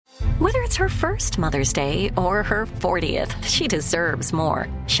Whether it's her first Mother's Day or her 40th, she deserves more.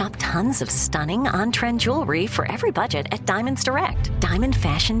 Shop tons of stunning on-trend jewelry for every budget at Diamonds Direct. Diamond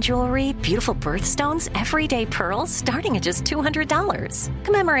fashion jewelry, beautiful birthstones, everyday pearls starting at just $200.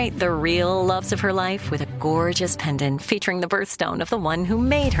 Commemorate the real loves of her life with a gorgeous pendant featuring the birthstone of the one who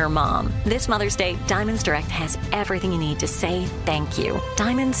made her mom. This Mother's Day, Diamonds Direct has everything you need to say thank you.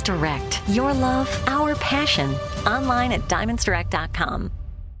 Diamonds Direct. Your love, our passion. Online at diamondsdirect.com.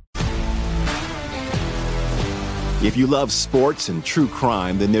 If you love sports and true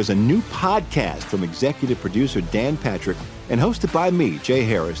crime, then there's a new podcast from executive producer Dan Patrick and hosted by me, Jay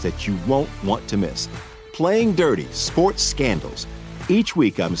Harris, that you won't want to miss. Playing Dirty: Sports Scandals. Each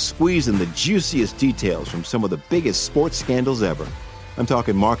week, I'm squeezing the juiciest details from some of the biggest sports scandals ever. I'm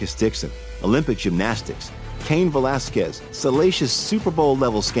talking Marcus Dixon, Olympic gymnastics, Cain Velasquez, salacious Super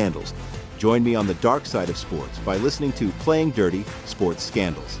Bowl-level scandals. Join me on the dark side of sports by listening to Playing Dirty: Sports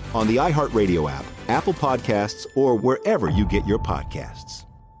Scandals on the iHeartRadio app, Apple Podcasts, or wherever you get your podcasts.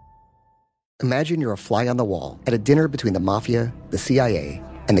 Imagine you're a fly on the wall at a dinner between the mafia, the CIA,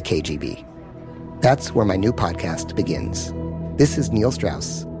 and the KGB. That's where my new podcast begins. This is Neil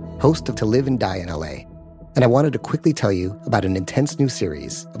Strauss, host of To Live and Die in LA, and I wanted to quickly tell you about an intense new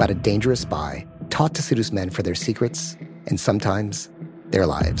series about a dangerous spy taught to seduce men for their secrets and sometimes their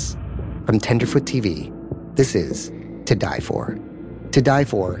lives. From Tenderfoot TV, this is To Die For. To Die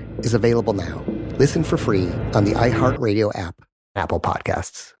For is available now. Listen for free on the iHeartRadio app, Apple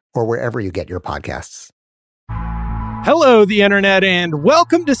Podcasts, or wherever you get your podcasts. Hello, the internet, and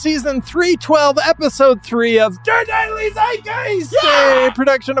welcome to season 312, episode 3 of Your Daily Zeitgeist, a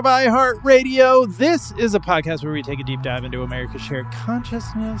production of iHeartRadio. This is a podcast where we take a deep dive into America's shared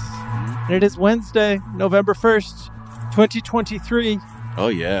consciousness. And it is Wednesday, November 1st, 2023. Oh,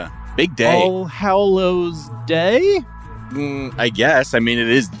 yeah. Big day. All Hallows Day? I guess. I mean, it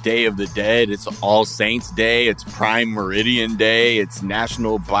is Day of the Dead. It's All Saints Day. It's Prime Meridian Day. It's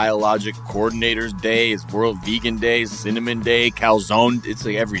National Biologic Coordinators Day. It's World Vegan Day. Cinnamon Day. Calzone. It's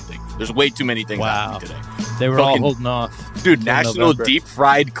like everything. There's way too many things happening today. They were all holding off. Dude, National Deep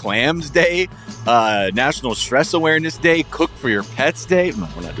Fried Clams Day. National Stress Awareness Day. Cook for Your Pets Day. No,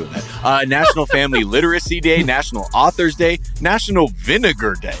 we're not doing that. National Family Literacy Day. National Authors Day. National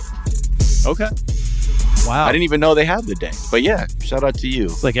Vinegar Day. Okay. Wow. I didn't even know they had the day. But yeah, shout out to you.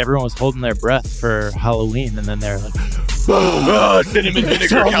 It's like everyone was holding their breath for Halloween, and then they're like, cinnamon vinegar,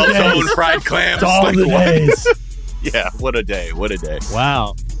 calzone, fried clams. All like, the days. Yeah, what a day. What a day.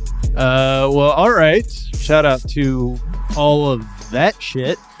 Wow. Well, all right. Shout out to all of that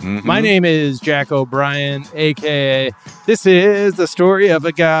shit. Mm-hmm. My name is Jack O'Brien, a.k.a. This is the story of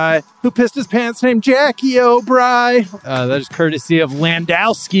a guy who pissed his pants named Jackie O'Brien. That is courtesy of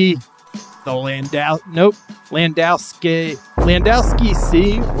Landowski. The Landowski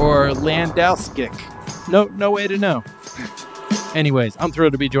C or Landowskik. No way to know. Anyways, I'm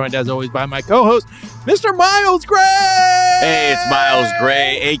thrilled to be joined as always by my co-host, Mr. Miles Gray. Hey, it's Miles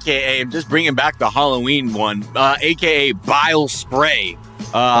Gray, a.k.a. I'm just bringing back the Halloween one, a.k.a. Bile Spray.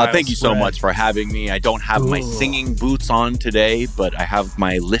 Thank you so much for having me. I don't have my singing boots on today, but I have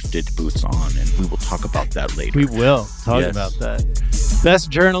my lifted boots on, and we will talk about that later. We will talk about that.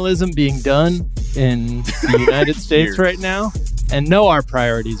 Best journalism being done in the United States right now. And no, our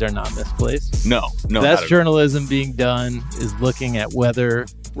priorities are not misplaced. No. Best journalism being done is looking at whether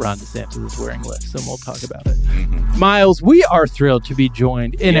Ron DeSantis is wearing lifts, and we'll talk about it. Mm-hmm. Miles, we are thrilled to be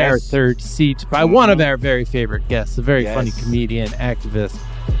joined in our third seat by one of our very favorite guests, a very funny comedian, activist,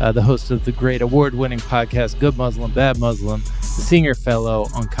 the host of the great award-winning podcast, Good Muslim, Bad Muslim, the senior fellow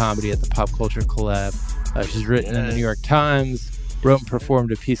on comedy at the Pop Culture Collab. She's written in the New York Times, wrote and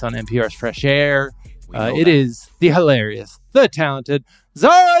performed a piece on NPR's Fresh Air. It is the hilarious, the talented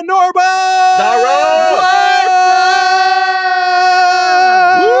Zara Norba!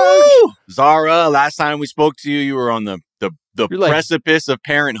 Woo! Zara, last time we spoke to you, you were on the precipice of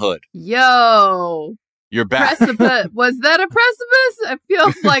parenthood. Yo. You're back. Precipice. Was that a precipice? It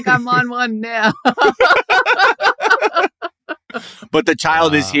feels like I'm on one now. But the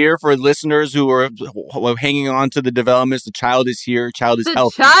child is here for listeners who are hanging on to the developments. The child is here. Child is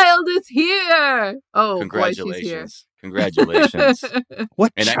healthy. The child is here. Oh, congratulations. Boy, she's here. Congratulations.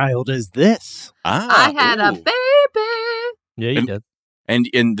 What child is this? I had a baby. Yeah, you did. And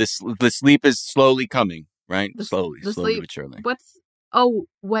the sleep is slowly coming, right? Slowly but surely.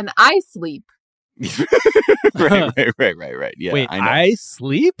 When I sleep. Right. Yeah. Wait, I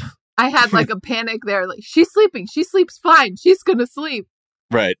sleep? I had like a panic there. Like, she's sleeping. She sleeps fine. She's going to sleep.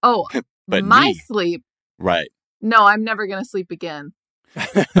 Right. Oh, but my sleep. Right. No, I'm never going to sleep again.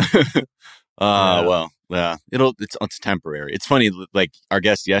 Well, Yeah, it's temporary. It's funny, like our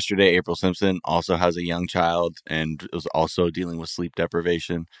guest yesterday, April Simpson, also has a young child and was also dealing with sleep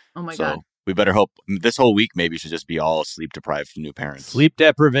deprivation. Oh my God. We better hope this whole week maybe should just be all sleep deprived new parents. Sleep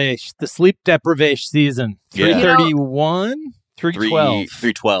deprivation. The sleep deprivation season. 331, 312.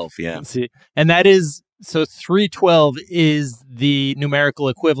 312, yeah. Let's see. And that is, so 312 is the numerical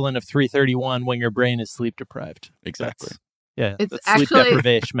equivalent of 331 when your brain is sleep deprived. Exactly. It's that's actually sleep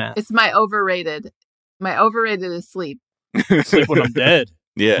deprivation math. It's my overrated. My overrated is sleep. Sleep when I'm dead.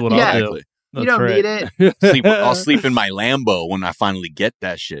 Yeah, exactly. You don't need it. I'll sleep in my Lambo when I finally get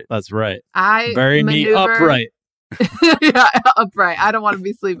that shit. That's right. I bury me upright. Yeah, upright. I don't want to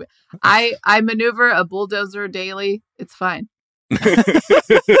be sleeping. I maneuver a bulldozer daily. It's fine.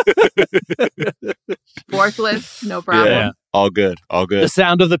 Forklift, no problem. Yeah, all good. The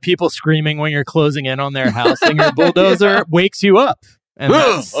sound of the people screaming when you're closing in on their house and your bulldozer wakes you up. And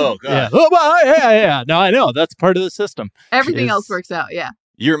oh God. Yeah. No, I know. That's part of the system. Everything else works out. Yeah.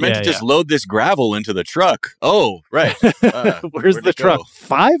 You're meant to just load this gravel into the truck. Oh, right. Where's the truck?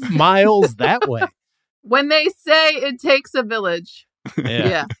 5 miles that way. When they say it takes a village.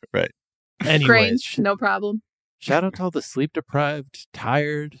 Yeah. Right. Anyways, Cranes, no problem. Shout out to all the sleep deprived,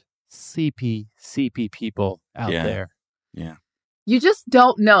 tired, CP people out there. Yeah. You just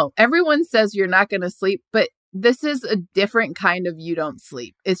don't know. Everyone says you're not going to sleep, but this is a different kind of you don't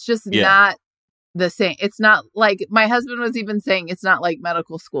sleep. It's just not the same. It's not like my husband was even saying it's not like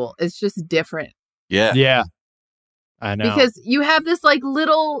medical school. It's just different. Yeah. Yeah. I know. Because you have this like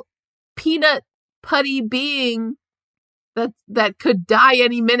little peanut putty being that could die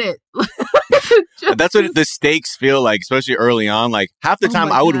any minute. That's what the stakes feel like, especially early on. Like half the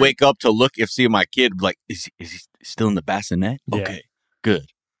time I would wake up to look if see my kid like, is he still in the bassinet? Yeah. Okay, good.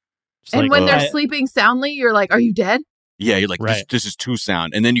 Just and when they're sleeping soundly, you're like, are you dead? Yeah, you're like, this is too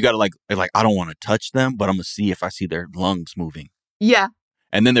sound. And then you got to like, I don't want to touch them, but I'm going to see if I see their lungs moving. Yeah.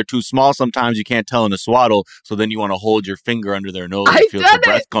 And then they're too small. Sometimes you can't tell in a swaddle. So then you want to hold your finger under their nose and feel the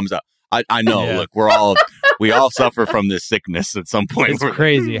breath comes out. I know. Yeah. Look, we all suffer from this sickness at some point. It's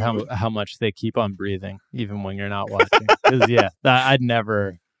crazy how much they keep on breathing, even when you're not watching. Because I'd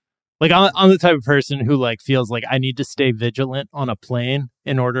never... Like, I'm the type of person who, like, feels like I need to stay vigilant on a plane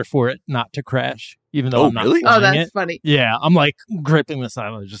in order for it not to crash, even though I'm not flying that's funny. Yeah, I'm, like, gripping the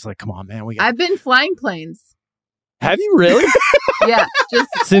side, just like, come on, man. I've been flying planes. Have you really? Yeah,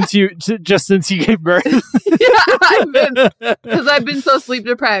 since you gave birth. Yeah, because I've been so sleep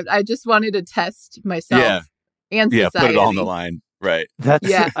deprived. I just wanted to test myself and society. Yeah, put it all on the line. Right.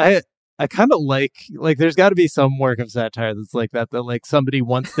 I kind of like there's got to be some work of satire that's like that like somebody,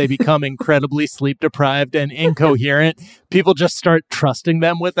 once they become incredibly sleep deprived and incoherent, people just start trusting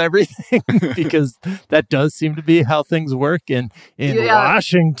them with everything because that does seem to be how things work in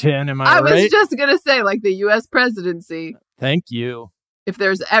Washington. Am I right? I was just going to say, like, the U.S. presidency. Thank you. If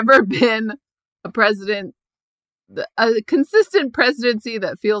there's ever been a consistent presidency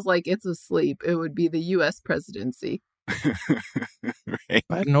that feels like it's asleep, it would be the U.S. presidency. Right.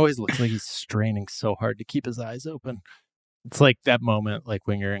 Biden always looks like he's straining so hard to keep his eyes open. It's like that moment, like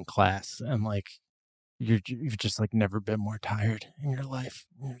when you're in class and like you've just like never been more tired in your life.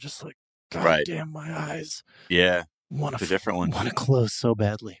 And you're just like, God damn, my eyes. Yeah, it's a different one. Want to close so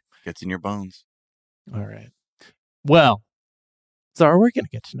badly. Gets in your bones. All right. Well, Zara, we're going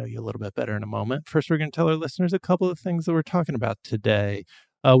to get to know you a little bit better in a moment. First, we're going to tell our listeners a couple of things that we're talking about today.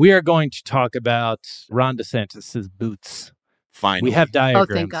 We are going to talk about Ron DeSantis' boots. Finally. We have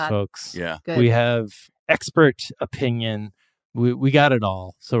diagrams, folks. Yeah. Good. We have expert opinion. We got it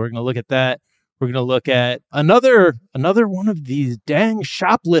all. So we're going to look at that. We're going to look at another one of these dang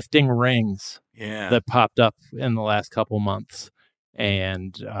shoplifting rings that popped up in the last couple months.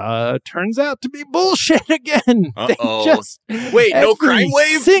 And turns out to be bullshit again. Wait, no crime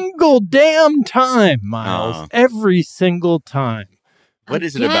wave? Single damn time, Miles. Every single time. What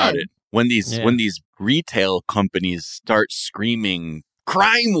is it about it? When these retail companies start screaming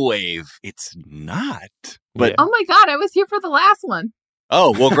crime wave, it's not. But oh my God, I was here for the last one.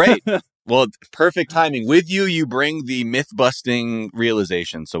 Oh, well, great. Well, perfect timing. With you bring the myth-busting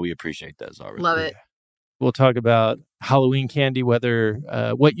realization, so we appreciate that, Zara. Love it. We'll talk about Halloween candy, whether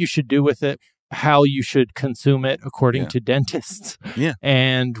what you should do with it, how you should consume it according to dentists. Yeah.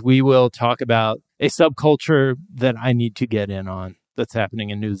 And we will talk about a subculture that I need to get in on that's happening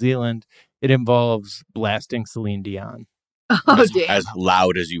in New Zealand. It involves blasting Celine Dion. Oh, damn. As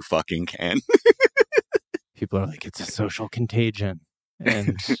loud as you fucking can. People are like, it's a social contagion.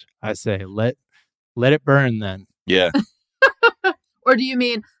 And I say, let it burn then. Yeah. Or do you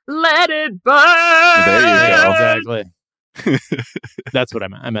mean, let it burn? There you go. Exactly. That's what I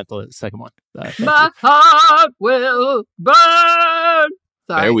meant. I meant the second one. My heart will burn.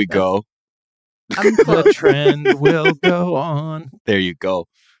 Sorry, there we go. The trend will go on. There you go.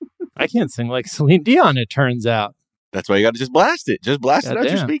 I can't sing like Celine Dion, it turns out. That's why you got to just blast it. Just blast it out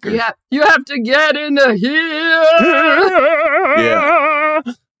your speakers. Yeah, you have to get into here. Yeah.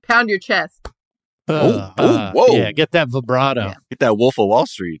 Pound your chest. Whoa. Yeah, get that vibrato. Yeah. Get that Wolf of Wall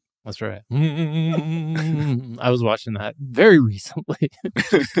Street. That's right. I was watching that very recently.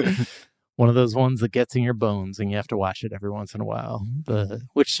 One of those ones that gets in your bones and you have to watch it every once in a while.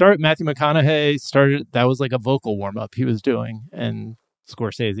 Matthew McConaughey started, that was like a vocal warm-up he was doing. And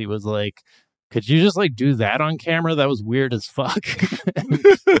Scorsese was like, could you just like do that on camera? That was weird as fuck.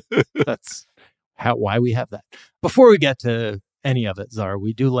 That's why we have that. Before we get to any of it, Zara,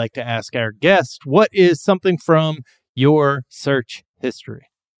 we do like to ask our guest, what is something from your search history?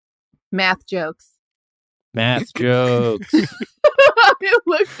 Math jokes. Math jokes. I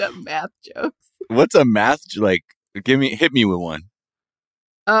looked up math jokes. What's a math like? Hit me with one.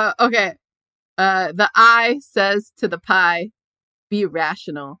 Okay. The I says to the pie, be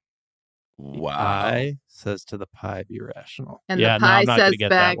rational. Wow. I says to the pie, be rational. And the pie I'm not says gonna get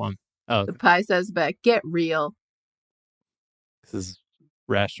back, that one. Oh, the pie says back, get real. This is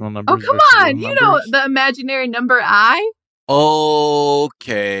rational numbers. Oh, come on. You know the imaginary number I?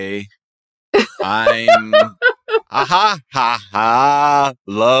 Okay. I'm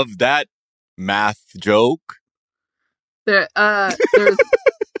love that math joke. There's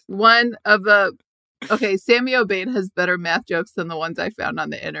one of the Sammy Obeid has better math jokes than the ones I found on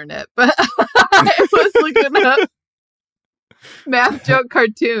the internet, but I was looking up math joke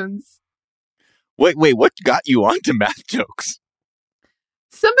cartoons. Wait, what got you onto math jokes?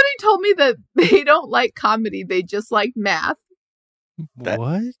 Somebody told me that they don't like comedy, they just like math.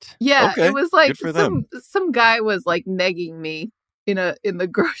 What? Yeah, okay. It was like Good for them. some guy was like negging me in the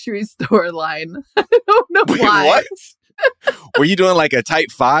grocery store line. I don't know why. What? Were you doing like a type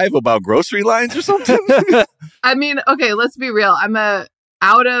 5 about grocery lines or something? I mean, okay, let's be real. I'm a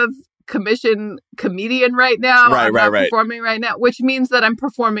out of commission comedian right now. I'm not performing right now, which means that I'm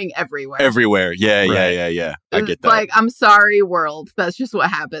performing everywhere. Everywhere. Yeah. I get that. Like, I'm sorry, world. That's just what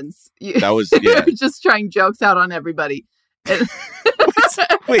happens. That was, yeah. You're just trying jokes out on everybody.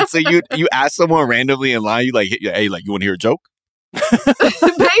 Wait, so you ask someone randomly in line, you like, hey, like, you want to hear a joke?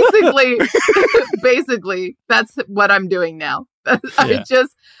 basically, that's what I'm doing now. I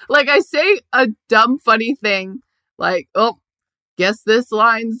just, like, I say a dumb, funny thing, like, oh, guess this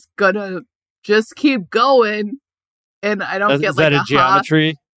line's gonna just keep going, and I don't get like a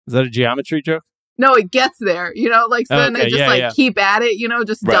geometry. Is that a geometry joke? No, it gets there, like, so then I just keep at it,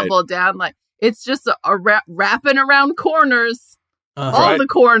 just double down, like, it's just a wrapping around corners, all the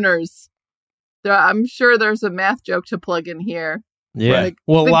corners. I'm sure there's a math joke to plug in here. Yeah.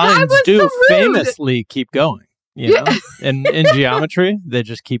 Well, lines do famously keep going, know? And in geometry, they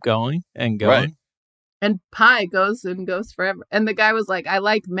just keep going and going. Right. And pi goes and goes forever. And the guy was like, I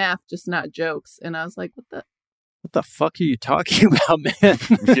like math, just not jokes. And I was like, what the fuck are you talking about, man?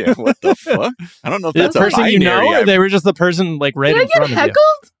 Yeah, what the fuck? I don't know if that's the person binary. You know, or they were just the person like right in front of you. Did I get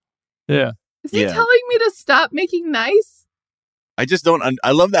heckled? Yeah. Is he telling me to stop making nice? I just don't.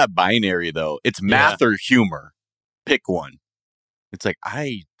 I love that binary though. It's math or humor. Pick one. It's like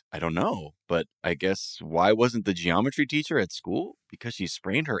I don't know, but I guess why wasn't the geometry teacher at school? Because she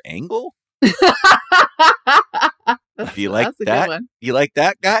sprained her ankle. Do you like that? You like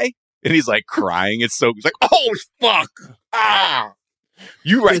that guy? And he's like crying. He's like, oh fuck! Ah,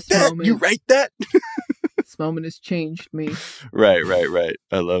 you write that? You write that? This moment has changed me. Right.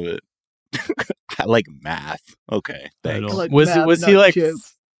 I love it. I like math. Okay, thanks. Was he like?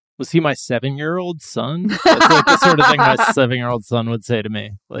 Jokes. Was he my 7-year-old son? That's like the sort of thing my 7-year-old son would say to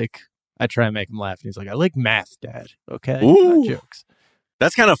me. Like, I try and make him laugh, and he's like, "I like math, Dad." Okay, not jokes.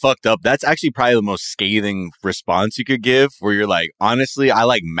 That's kind of fucked up. That's actually probably the most scathing response you could give, where you're like, "Honestly, I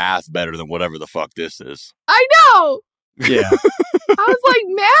like math better than whatever the fuck this is." I know. Yeah. I was like,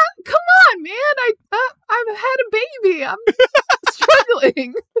 "Math? Come on, man! I've had a baby. I'm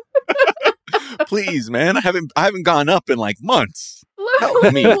struggling." Please, man. I haven't gone up in like months.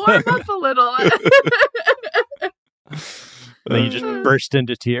 Help me. Warm up a little. And then you just burst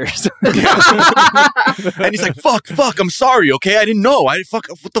into tears. And he's like, fuck, I'm sorry, okay? I didn't know.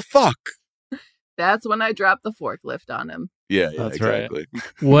 What the fuck? That's when I dropped the forklift on him. Yeah, that's exactly.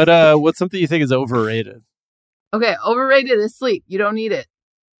 Right. What's something you think is overrated? Okay, overrated is sleep. You don't need it.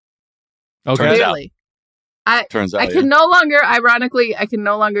 Okay. Really. Turns out. I can no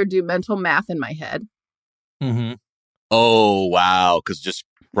longer do mental math in my head. Mm-hmm. Oh, wow. Because just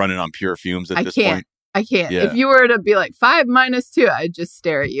running on pure fumes at this point. I can't. Yeah. If you were to be like 5 minus 2, I'd just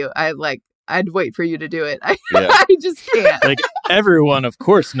stare at you. I'd wait for you to do it. I just can't. Like everyone, of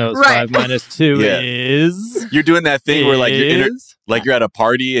course, knows 5 minus 2 is. You're doing that thing where like you're at a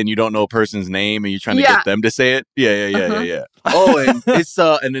party and you don't know a person's name and you're trying to get them to say it. Yeah. Oh, and it's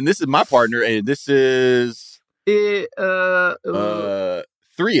and then this is my partner, and this is Threa.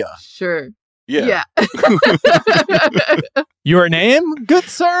 Sure. Yeah. Your name, good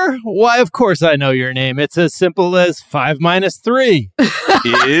sir? Why, of course I know your name. It's as simple as 5 minus 3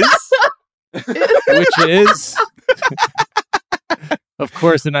 is. Which is, of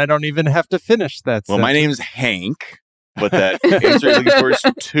course, and I don't even have to finish that. Well, my name's Hank, but that answer is looking for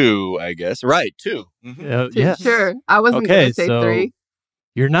 2, I guess. Right, 2. Mm-hmm. Yes. Sure. I wasn't going to say 3.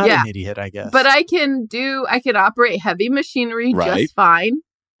 You're not an idiot, I guess. But I can operate heavy machinery just fine.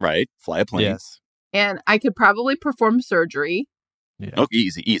 Right. Fly a plane. Yes. And I could probably perform surgery. Yeah. Oh,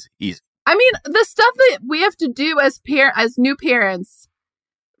 easy. I mean, the stuff that we have to do as new parents,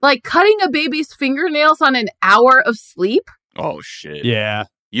 like cutting a baby's fingernails on an hour of sleep. Oh, shit. Yeah.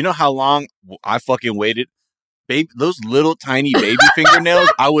 You know how long I fucking waited? Baby, those little tiny baby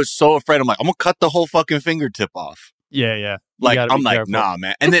fingernails, I was so afraid. I'm like, I'm going to cut the whole fucking fingertip off. Yeah. Like, I'm like, careful. nah,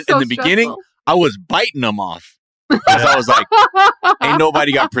 man. And then in the beginning, I was biting them off. Because I was like, ain't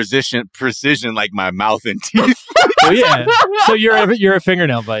nobody got precision like my mouth and teeth. Well, yeah. So you're a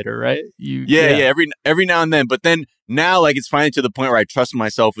fingernail biter, right? Yeah. Every now and then. But then now, like, it's finally to the point where I trust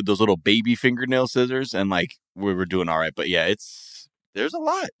myself with those little baby fingernail scissors, and like we're doing all right. But yeah, there's a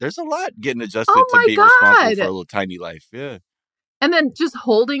lot getting adjusted to be responsible for a little tiny life. Yeah. And then just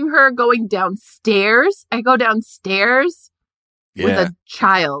holding her going downstairs. I go downstairs with a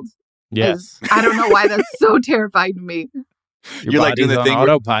child. Yes. I don't know why that's so terrifying to me. You're like doing the thing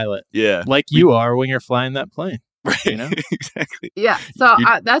autopilot. Yeah. Like you are when you're flying that plane. Right. You know? Exactly. Yeah. So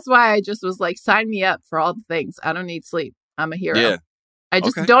that's why I just was like, sign me up for all the things. I don't need sleep. I'm a hero. Yeah. I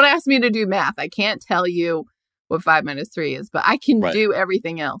just don't ask me to do math. I can't tell you what 5 minus 3 is, but I can do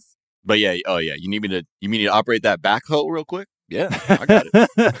everything else. But yeah. Oh yeah. You need me to operate that backhoe real quick? Yeah. I got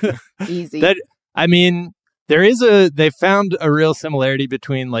it. Easy. They found a real similarity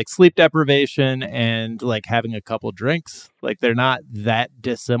between like sleep deprivation and like having a couple drinks. Like they're not that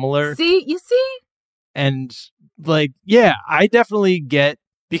dissimilar. You see? And like, yeah, I definitely get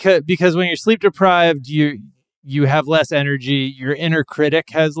because when you're sleep deprived, you have less energy. Your inner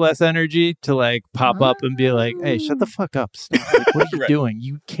critic has less energy to like pop up and be like, hey, shut the fuck up. Stop. Like, what are you doing?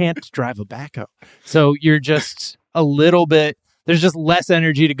 You can't drive a backhoe. So you're just a little bit, there's just less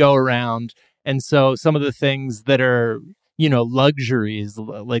energy to go around. And so some of the things that are, luxuries,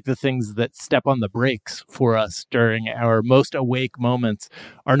 like the things that step on the brakes for us during our most awake moments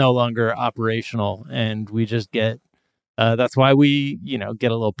are no longer operational. And we just get, that's why we, get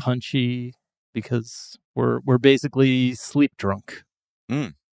a little punchy because we're basically sleep drunk.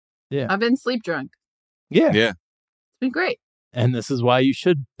 Mm. Yeah. I've been sleep drunk. Yeah. Yeah. It's been great. And this is why you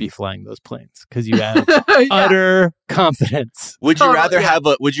should be flying those planes, because you have utter confidence. Would you rather have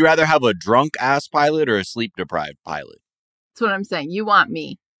a drunk ass pilot or a sleep deprived pilot? That's what I'm saying. You want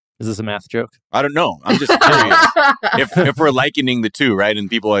me. Is this a math joke? I don't know. I'm just curious. if we're likening the two, right? And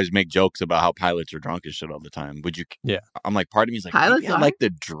people always make jokes about how pilots are drunk and shit all the time. Would you? Yeah. I'm like, part of me is like, pilots I like the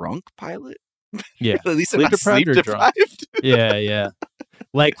drunk pilot. Yeah. At least sleep deprived. Yeah.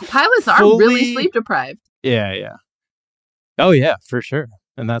 Like pilots are really sleep deprived. Yeah. Oh, yeah, for sure.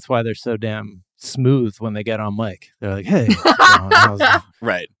 And that's why they're so damn smooth when they get on mic. They're like, hey,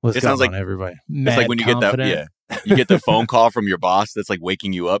 right. What's it going sounds like on, everybody? It's like when you get that, you get the phone call from your boss that's like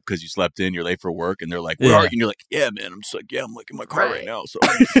waking you up because you slept in, you're late for work, and they're like, where are you? And you're like, yeah, man. I'm just like, I'm like in my car right now. So,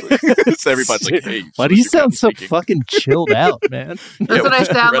 so everybody's like, hey. Why do you sound so fucking chilled out, man? That's what I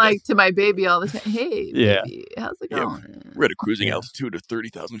sound like to my baby all the time. Hey, baby, how's it going? We're at a cruising altitude of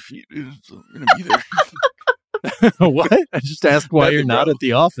 30,000 feet. So we're going to be there. What? I just asked why you're not at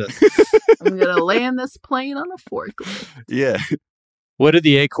the office. I'm going to land this plane on a forklift. Yeah. What did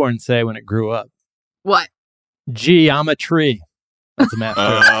the acorn say when it grew up? What? Gee, I'm a tree. That's a math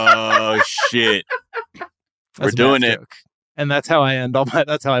joke. Oh, shit. We're doing it. Joke. And that's how I end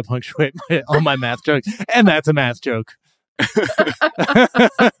that's how I punctuate all my math jokes. And that's a math joke.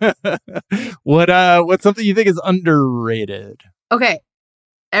 What's something you think is underrated? Okay.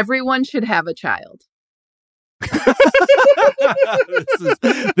 Everyone should have a child.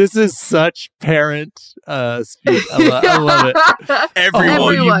 this is such parent speak. I love it.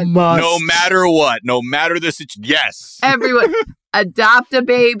 Everyone. No matter what, no matter the situation. Yes. Everyone. Adopt a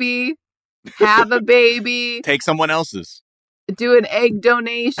baby. Have a baby. Take someone else's. Do an egg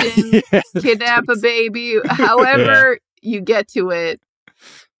donation. Kidnap a baby. However you get to it,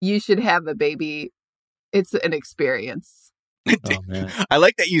 you should have a baby. it's an experience. Oh, man. I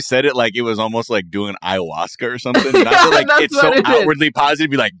like that you said it like it was almost like doing ayahuasca or something. Not that like it's so outwardly positive.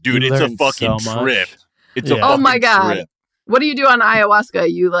 Be like, dude, it's a fucking trip. It's a fucking oh my God. trip. What do you do on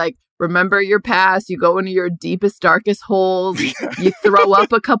ayahuasca? You like remember your past. You go into your deepest, darkest holes. You throw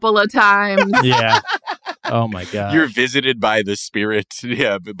up a couple of times. Yeah. Oh my God. You're visited by the spirit.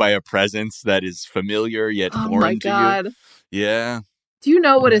 Yeah. By a presence that is familiar yet foreign to you. Yeah. Do you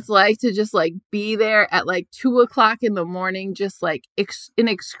know what it's like to just like be there at like 2:00 in the morning, just like in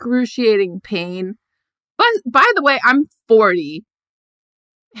excruciating pain? But by the way, I'm 40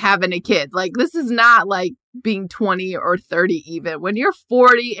 having a kid. Like this is not like being 20 or 30 even. When you're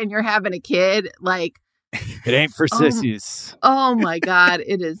 40 and you're having a kid, like it ain't for sissies. Oh my God,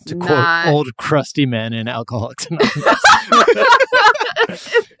 it is to not. Quote old crusty men in Alcoholics Anonymous.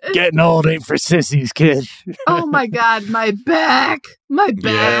 Getting old ain't for sissies, kid. Oh my God, my back.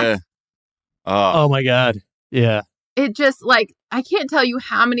 Yeah. Oh my God. Yeah. It just like, I can't tell you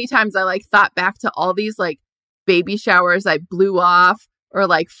how many times I like thought back to all these like baby showers I blew off, or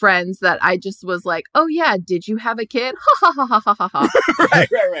like friends that I just was like, oh yeah, did you have a kid? Ha ha ha ha ha ha.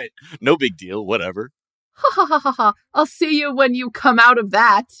 Right. No big deal. Whatever. Ha ha ha ha ha. I'll see you when you come out of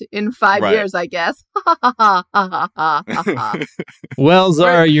that in 5 years, I guess. Ha ha ha ha ha ha ha. Well,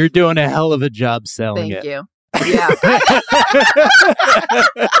 Zara, you're doing a hell of a job selling Thank it. you. Yeah.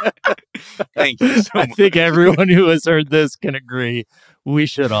 Thank you so much. I think everyone who has heard this can agree we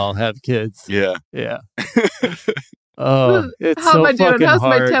should all have kids. Yeah. Oh, it's How so am I doing? fucking How's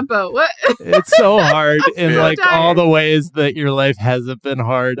hard. my tempo? What? It's so hard in so like tired. all the ways that your life hasn't been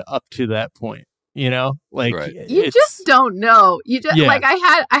hard up to that point. You know, like You just don't know. You just like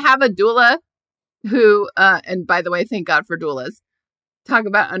I have a doula who, and by the way, thank God for doulas. Talk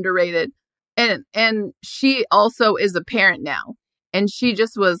about underrated. And she also is a parent now. And she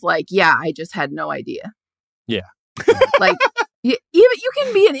just was like, yeah, I just had no idea. Yeah. Like, even you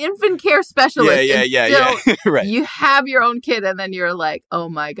can be an infant care specialist. Yeah. Right. You have your own kid, and then you're like, oh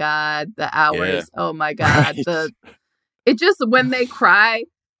my God, the hours. Yeah. Oh my God. It just, when they cry,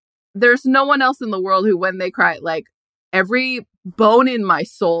 there's no one else in the world who, when they cry, like every bone in my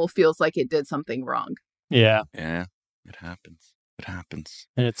soul feels like it did something wrong. Yeah. Yeah. It happens.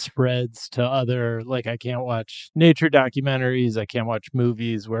 And it spreads to other, like, I can't watch nature documentaries. I can't watch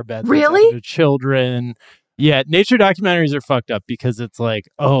movies where bad things happen to children. Yeah, nature documentaries are fucked up because it's like,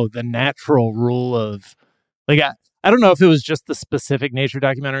 oh, the natural rule of, like, I don't know if it was just the specific nature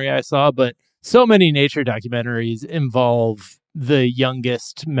documentary I saw, but so many nature documentaries involve the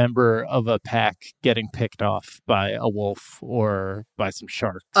youngest member of a pack getting picked off by a wolf or by some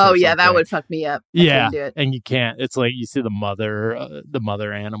sharks. Oh yeah, that would fuck me up. Yeah, and you can't. It's like you see the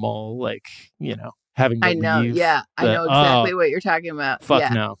mother animal, like, you know, having to I know. leave. Yeah, I know exactly what you're talking about. Fuck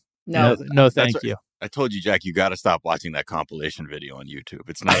yeah. no, thank you. I told you, Jack, you got to stop watching that compilation video on YouTube.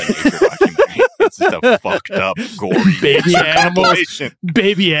 It's not a nature documentary. It's just a fucked up, gory baby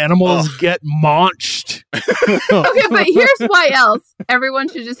animals get maunched. Okay, but here's why else everyone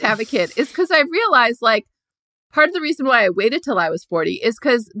should just have a kid. Is because I realized, like, part of the reason why I waited till I was 40 is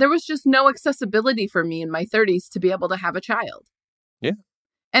because there was just no accessibility for me in my 30s to be able to have a child. Yeah.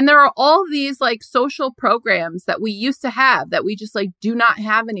 And there are all these, like, social programs that we used to have that we just, like, do not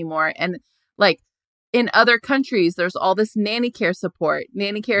have anymore. And, like, in other countries, there's all this nanny care support.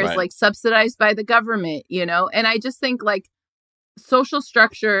 Nanny care is like subsidized by the government, you know? And I just think like social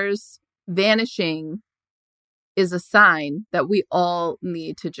structures vanishing is a sign that we all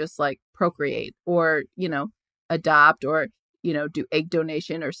need to just like procreate or, you know, adopt or, you know, do egg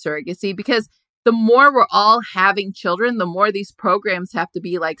donation or surrogacy, because the more we're all having children, the more these programs have to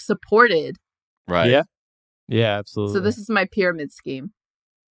be like supported. Right. Yeah. Yeah, absolutely. So this is my pyramid scheme.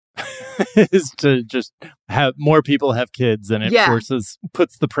 Is to just have more people have kids and it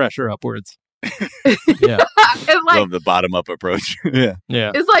puts the pressure upwards. Yeah. And like, love the bottom up approach. Yeah.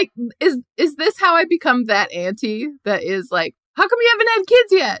 It's like, is this how I become that auntie that is like, how come you haven't had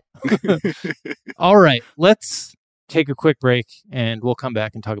kids yet? All right, let's take a quick break and we'll come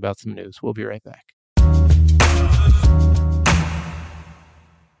back and talk about some news. We'll be right back.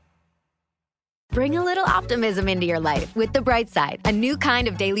 Bring a little optimism into your life with The Bright Side, a new kind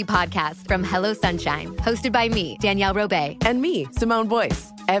of daily podcast from Hello Sunshine, hosted by me, Danielle Robay. And me, Simone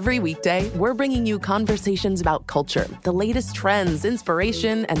Boyce. Every weekday, we're bringing you conversations about culture, the latest trends,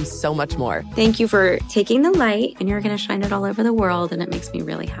 inspiration, and so much more. Thank you for taking the light, and you're going to shine it all over the world, and it makes me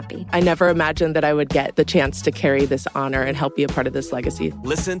really happy. I never imagined that I would get the chance to carry this honor and help be a part of this legacy.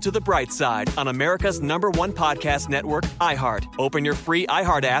 Listen to The Bright Side on America's #1 podcast network, iHeart. Open your free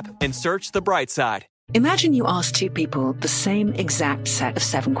iHeart app and search The Bright Side. Imagine you ask two people the same exact set of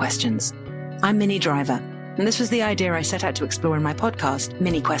 7 questions. I'm Minnie Driver, and this was the idea I set out to explore in my podcast,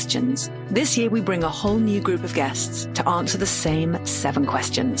 Mini Questions. This year, we bring a whole new group of guests to answer the same 7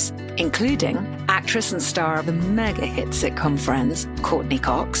 questions, including actress and star of the mega hit sitcom Friends, Courtney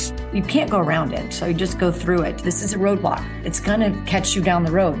Cox. You can't go around it, so you just go through it. This is a roadblock. It's gonna catch you down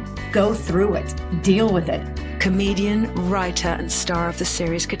the road. Go through it. Deal with it. Comedian, writer, and star of the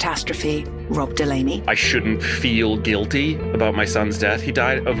series Catastrophe, Rob Delaney. I shouldn't feel guilty about my son's death. He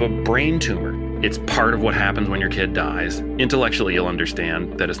died of a brain tumor. It's part of what happens when your kid dies. Intellectually, you'll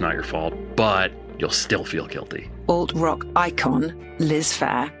understand that it's not your fault, but you'll still feel guilty. Alt-rock icon, Liz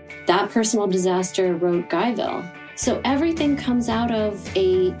Phair. That personal disaster wrote Guyville. So everything comes out of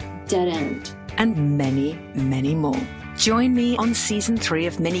a dead end. And many, many more. Join me on Season 3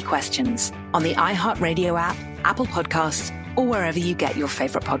 of Mini Questions on the iHeartRadio app, Apple Podcasts, or wherever you get your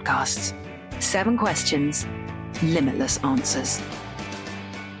favorite podcasts. 7 questions, limitless answers.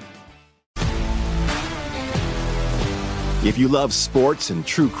 If you love sports and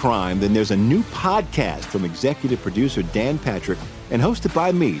true crime, then there's a new podcast from executive producer Dan Patrick and hosted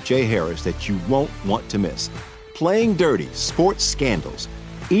by me, Jay Harris, that you won't want to miss. Playing Dirty: Sports Scandals.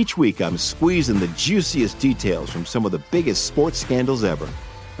 Each week, I'm squeezing the juiciest details from some of the biggest sports scandals ever.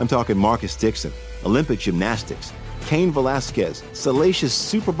 I'm talking Marcus Dixon, Olympic gymnastics, Cain Velasquez, salacious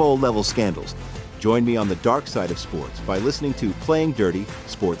Super Bowl-level scandals. Join me on the dark side of sports by listening to Playing Dirty: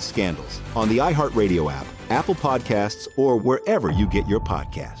 Sports Scandals on the iHeartRadio app, Apple Podcasts, or wherever you get your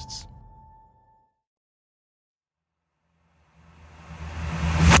podcasts.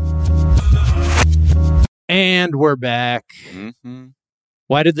 And we're back. Mm-hmm.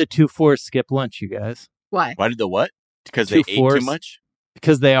 Why did the 2-4 skip lunch, you guys? Why? Why did the what? Because they ate too much?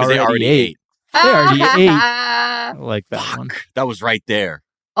 Because they already ate. They already ate. I like that one. That was right there.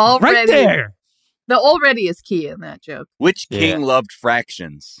 Already. Right there. The already is key in that joke. Which king loved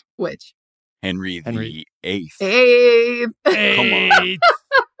fractions? Which? Henry VIII. Come on.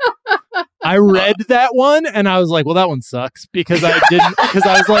 I read that one and I was like, well, that one sucks because I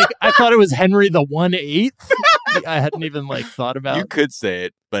was like, I thought it was Henry the 1/8. I hadn't even thought about it. You could say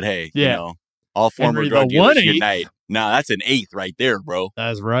it, but hey, yeah. You know, all former drug dealers unite. Nah, that's an 1/8 right there, bro.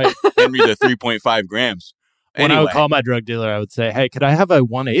 That's right. Henry the 3.5 grams. When I would call my drug dealer, I would say, hey, could I have a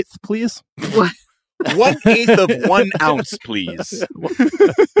 1/8, please? 1/8 of 1 ounce, please.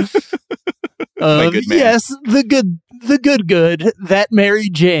 Yes, the good, that Mary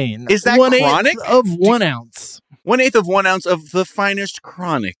Jane. Is that 1/8 chronic? Of 1 ounce. 1/8 of 1 ounce of the finest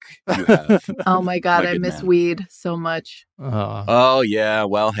chronic you have. Oh my God, I miss weed so much. Oh yeah,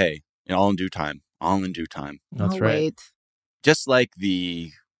 well, hey, all in due time. All in due time. That's right. Wait. Just like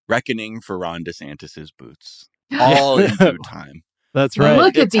the reckoning for Ron DeSantis' boots. All in due time. That's right.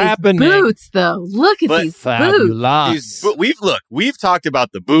 Look at these boots, though. Look at these boots. We've talked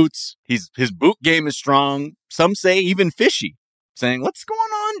about the boots. His boot game is strong. Some say even fishy, saying, what's going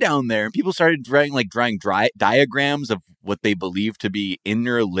on down there? And people started drawing diagrams of what they believe to be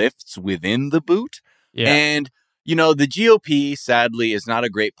inner lifts within the boot. Yeah. And, you know, the GOP, sadly, is not a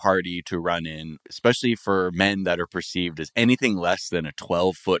great party to run in, especially for men that are perceived as anything less than a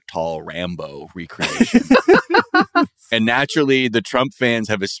 12-foot tall Rambo recreation. And naturally, the Trump fans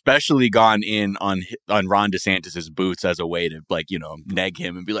have especially gone in on Ron DeSantis' boots as a way to, neg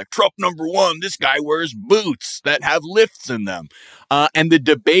him and be like, Trump #1, this guy wears boots that have lifts in them. And the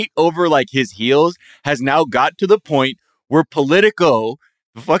debate over, his heels has now got to the point where Politico,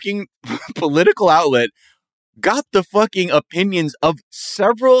 the fucking political outlet, got the fucking opinions of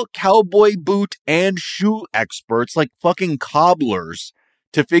several cowboy boot and shoe experts, like fucking cobblers,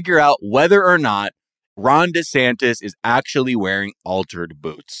 to figure out whether or not Ron DeSantis is actually wearing altered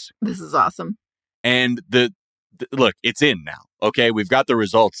boots. This is awesome. And look, it's in now. Okay, we've got the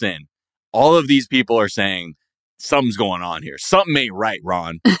results in. All of these people are saying something's going on here. Something ain't right,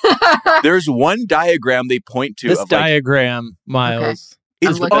 Ron. There's one diagram they point to. This diagram, Miles,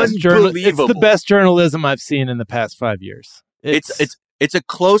 is unbelievable. It's the best journalism I've seen in the past 5 years. It's a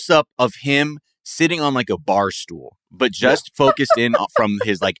close up of him sitting on a bar stool, but just focused in from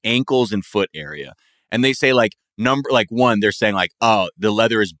his ankles and foot area. And they say number 1, they're saying oh, the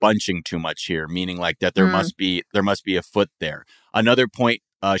leather is bunching too much here, meaning that there must be a foot there. Another point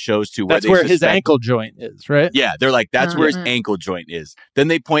shows to where that's where his ankle joint is, right? Yeah, they're that's where his ankle joint is. Then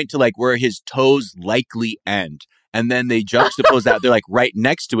they point to where his toes likely end. And then they juxtapose that. They're right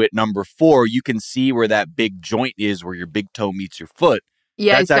next to it, number 4, you can see where that big joint is, where your big toe meets your foot.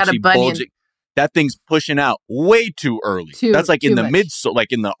 Yeah, that's actually bulging. That thing's pushing out way too early. That's in the midsole,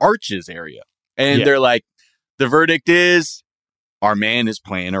 in the arches area. And they're the verdict is, our man is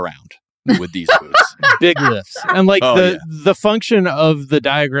playing around. with these boots. Big lifts. And like the function of the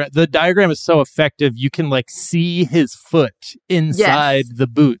diagram is so effective. You can like see his foot inside the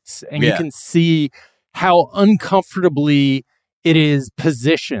boots, and you can see how uncomfortably it is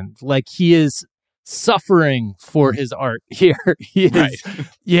positioned. Like he is suffering for his art here. He is,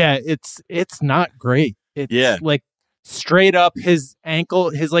 it's not great. It's like straight up his ankle,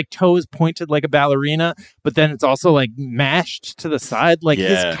 his like toes pointed like a ballerina, but then it's also like mashed to the side, like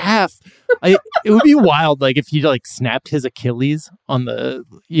his calf. It would be wild, like if he like snapped his Achilles on the,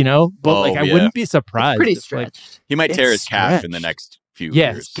 but I wouldn't be surprised. It's pretty stretched. He might tear his calf in the next few years.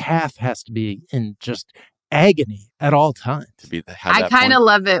 Yeah, his calf has to be in just agony at all times. I kind of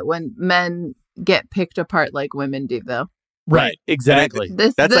love it when men get picked apart like women do, though. Right, exactly.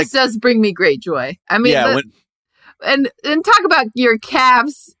 This does bring me great joy. I mean, and talk about your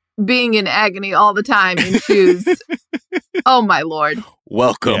calves being in agony all the time in shoes. Oh, my Lord.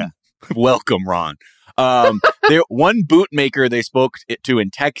 Welcome, Ron. One boot maker they spoke to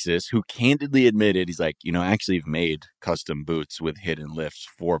in Texas who candidly admitted, he's like, I actually have made custom boots with hidden lifts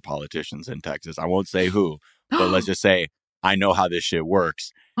for politicians in Texas. I won't say who, but let's just say I know how this shit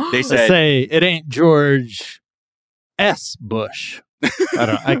works. They said, say it ain't George S. Bush.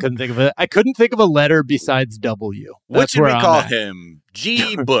 I couldn't think of it. I couldn't think of a letter besides W. What should we call him?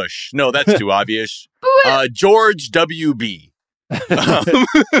 G. Bush. No, that's too obvious. George W.B. What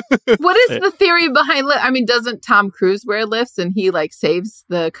is the theory behind lift? I mean, doesn't Tom Cruise wear lifts and he like saves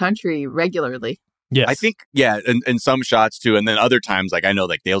the country regularly? Yes. I think, and some shots too. And then other times, like I know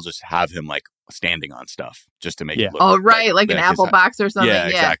like they'll just have him like standing on stuff just to make it look like an apple box or something. Yeah,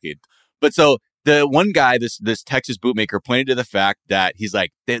 exactly. But so the one guy, this Texas bootmaker, pointed to the fact that he's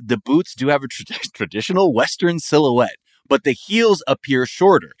like, the boots do have a traditional Western silhouette, but the heels appear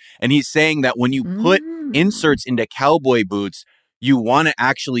shorter. And he's saying that when you put inserts into cowboy boots, you want to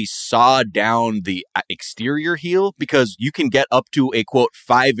actually saw down the exterior heel because you can get up to a, quote,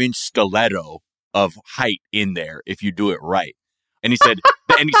 5-inch stiletto of height in there if you do it right. And he said,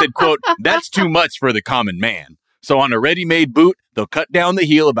 quote, that's too much for the common man. So on a ready-made boot, they'll cut down the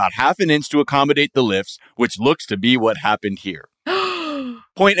heel about 1/2 inch to accommodate the lifts, which looks to be what happened here.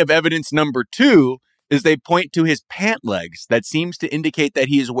 Point of evidence number 2 is they point to his pant legs that seems to indicate that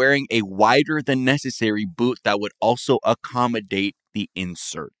he is wearing a wider than necessary boot that would also accommodate the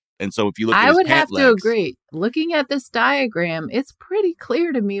insert. And so if you look at his pant legs... I would have to agree. Looking at this diagram, it's pretty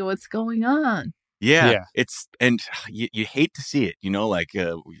clear to me what's going on. Yeah. It's, and you hate to see it, again,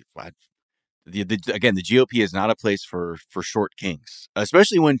 the GOP is not a place for short kings,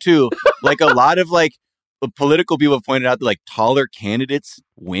 especially when too, like a lot of like political people have pointed out that like taller candidates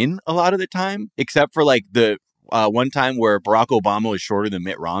win a lot of the time, except for like the one time where Barack Obama was shorter than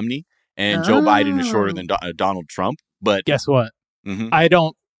Mitt Romney and Joe Biden is shorter than Donald Trump. But guess what? I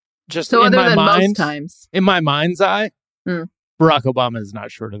don't just so in other my than mind, most times. In my mind's eye, Barack Obama is not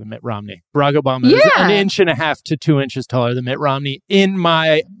shorter than Mitt Romney. Barack Obama is 1.5 inches to 2 inches taller than Mitt Romney in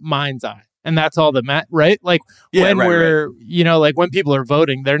my mind's eye. And that's all that right? Like when like when people are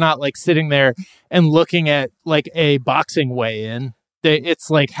voting, they're not like sitting there and looking at like a boxing weigh-in. It's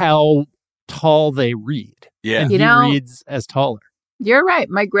like how tall they read. Yeah. And he reads as taller. You're right.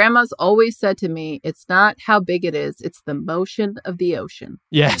 My grandma's always said to me, it's not how big it is, it's the motion of the ocean.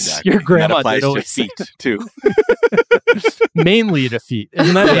 Yes, exactly. Your grandma that applies did always to feet, too. Mainly to feet.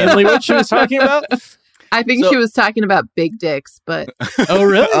 Isn't that mainly what she was talking about? I think she was talking about big dicks, but... Oh,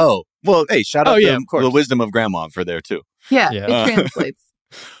 really? Oh, well, hey, shout out of course. The wisdom of grandma for there, too. Yeah. It translates.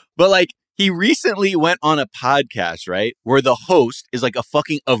 But, like, he recently went on a podcast, right, where the host is, like, a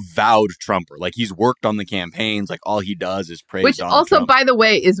fucking avowed Trumper. Like, he's worked on the campaigns. Like, all he does is praise Which Donald also, Trump. by the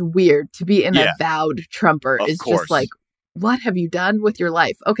way, is weird to be an avowed Trumper. It's just like, what have you done with your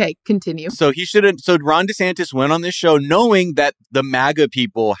life? Okay, continue. So Ron DeSantis went on this show knowing that the MAGA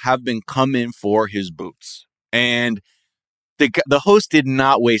people have been coming for his boots. And the host did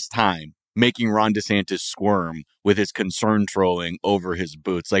not waste time making Ron DeSantis squirm with his concern trolling over his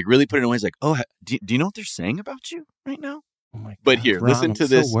boots. Like, really put it in ways like, oh, do you know what they're saying about you right now? Oh my God, but here, Ron, listen to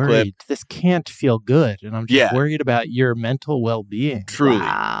this worried. clip. This can't feel good. And I'm just worried about your mental well-being.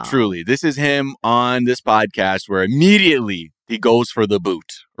 Truly. This is him on this podcast where immediately he goes for the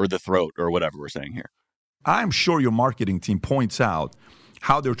boot or the throat or whatever we're saying here. I'm sure your marketing team points out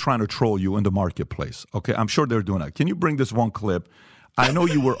how they're trying to troll you in the marketplace. Okay, I'm sure they're doing that. Can you bring this one clip? I know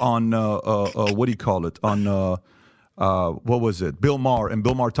you were on, what do you call it? On, what was it? Bill Maher, and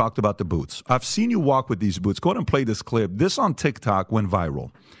Bill Maher talked about the boots. I've seen you walk with these boots. Go ahead and play this clip. This on TikTok went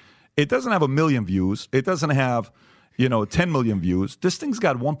viral. It doesn't have 1 million views. It doesn't have, 10 million views. This thing's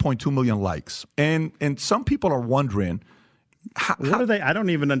got 1.2 million likes. And some people are wondering, What are they? I don't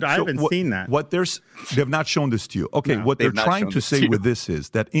even. I haven't seen that. They've not shown this to you. Okay, No, what they're they've not trying shown to this say to you. with this is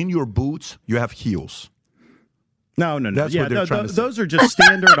that in your boots you have heels. No. That's what they're trying to say. Those are just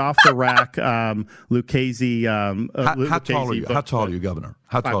standard off the rack Lucchese. How tall are you? How tall are you, Governor?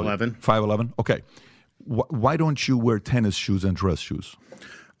 How tall? 5'11". 5'11". Okay. Why don't you wear tennis shoes and dress shoes?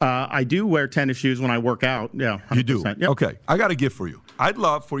 I do wear tennis shoes when I work out. Yeah, 100%. You do. Yep. Okay. I got a gift for you. I'd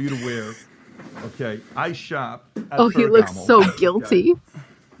love for you to wear. Okay. I shop. At Oh, he looks Ferragamo. so guilty.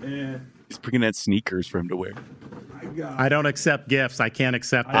 And He's bringing out sneakers for him to wear. I don't accept gifts. I can't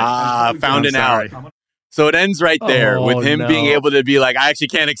accept it. Found I'm an out. sorry. So it ends right there Oh, with him no. being able to be like, I actually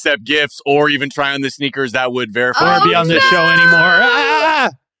can't accept gifts or even try on the sneakers that would verify. Or be on this show anymore. Ah!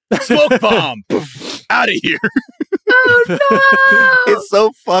 Smoke bomb. Out of here. Oh no! It's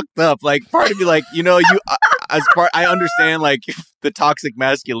so fucked up. Like, part of me, like, I understand, like, the toxic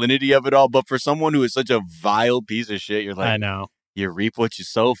masculinity of it all, but for someone who is such a vile piece of shit, you're like, I know. You reap what you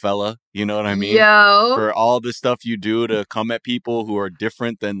sow, fella. You know what I mean? Yo. For all the stuff you do to come at people who are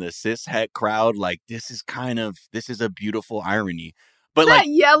different than the cis het crowd, like, this is a beautiful irony. But that like,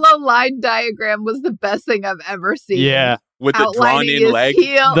 yellow line diagram was the best thing I've ever seen. Yeah. with the Outlining drawn in his leg.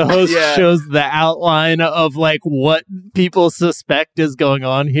 heel. The host Yeah. shows the outline of like what people suspect is going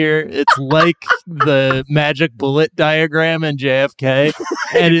on here. It's like the magic bullet diagram in JFK.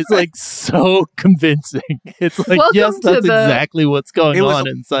 And it's like so convincing. It's like, Welcome yes, to that's the- exactly what's going It was- on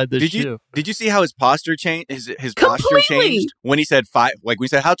inside the Did shoe. you see how his posture changed? His posture Completely. changed when he said five. Like we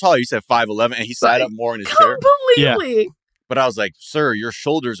said, how tall are you? He said 5'11", and he sat up more in his chair. Completely. But I was like, sir, your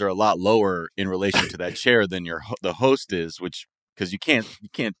shoulders are a lot lower in relation to that chair than the host is, which because you can't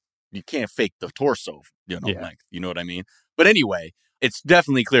fake the torso, length. You know what I mean? But anyway, it's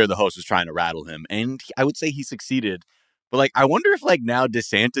definitely clear the host was trying to rattle him, and I would say he succeeded. But like, I wonder if like now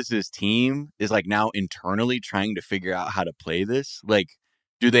DeSantis's team is like now internally trying to figure out how to play this. Like,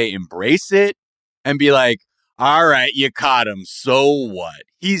 do they embrace it and be like, all right, you caught him. So what?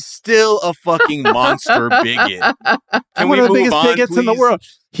 He's still a fucking monster bigot. Can One we of the move biggest on, bigots in the please? world.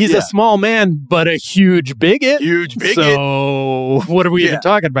 He's Yeah. a small man, but a huge bigot. Huge bigot. So what are we even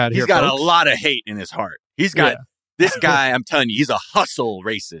talking about here? He's got folks? a lot of hate in his heart. He's got this guy. I'm telling you, he's a hustle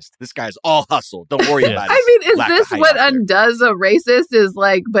racist. This guy's all hustle. Don't worry about it. I mean, is this what undoes a racist? Is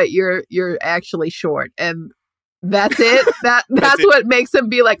like, but you're actually short, and that's it. That's it. what makes him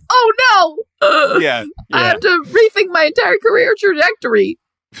be like, oh no, Yeah. I have to rethink my entire career trajectory.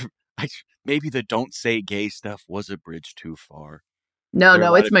 Maybe the don't say gay stuff was a bridge too far. No, There are a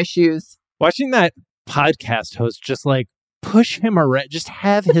no, lot it's of- my shoes. Watching that podcast host just like push him around, just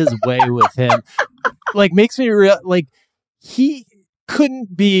have his way with him, like makes me like he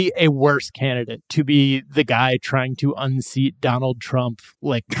couldn't be a worse candidate to be the guy trying to unseat Donald Trump,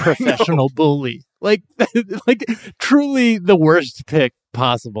 like professional bully, like truly the worst pick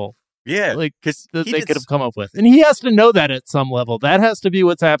possible. Yeah, like because that they could have come up with, and he has to know that at some level. That has to be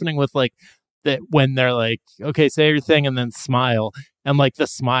what's happening with like that when they're like, okay, say your thing and then smile, and like the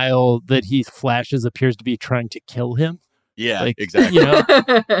smile that he flashes appears to be trying to kill him. Yeah, Like, exactly. you know?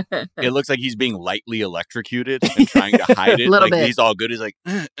 It looks like he's being lightly electrocuted and trying to hide it. Little like bit. he's all good. He's like,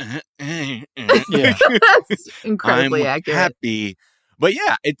 Yeah. That's incredibly I'm accurate. happy. But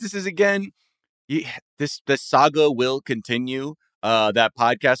yeah, this is again, this saga will continue. That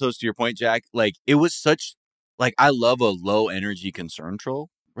podcast host, to your point, Jack, like it was such, like I love a low energy concern troll.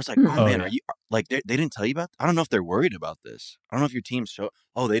 Where it's like, oh man, yeah. are you like they didn't tell you about? I don't know if they're worried about this. I don't know if your team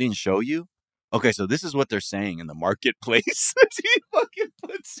they didn't show you. Okay, so this is what they're saying in the marketplace. He fucking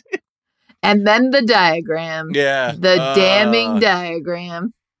puts it. And then the diagram. Yeah. The damning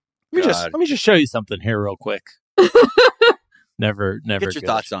diagram. Let me just show you something here real quick. Never Get your good.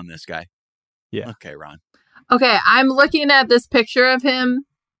 thoughts on this guy. Yeah. Okay, Ron. Okay, I'm looking at this picture of him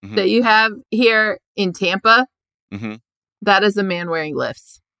Mhm. that you have here in Tampa. Mm-hmm. That is a man wearing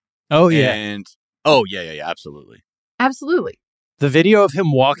lifts. Oh yeah. And yeah, absolutely. Absolutely. The video of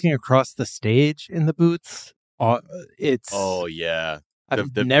him walking across the stage in the boots, it's Oh yeah.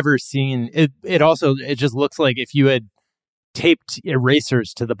 I've never seen it. It just looks like if you had taped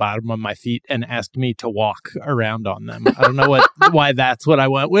erasers to the bottom of my feet and asked me to walk around on them. I don't know why that's what I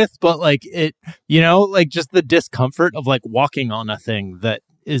went with, but like it, like just the discomfort of like walking on a thing that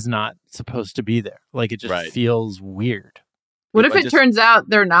is not supposed to be there. Like it just feels weird. What if it turns out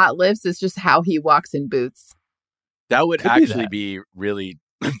they're not lifts? It's just how he walks in boots. That would Could be actually that. be really,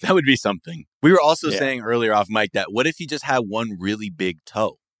 that would be something. We were also Yeah. saying earlier off mic that what if he just had one really big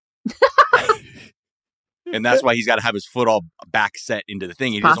toe? And that's why he's got to have his foot all back set into the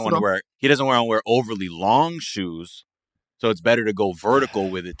thing. He doesn't want to wear overly long shoes. So it's better to go vertical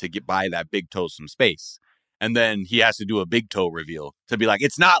with it to get by that big toe some space. And then he has to do a big toe reveal to be like,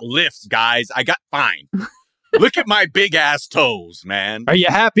 it's not lifts, guys. Fine. Look at my big ass toes, man. Are you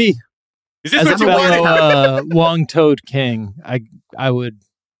happy? Is this As what a you wanted? fellow long-toed king, I would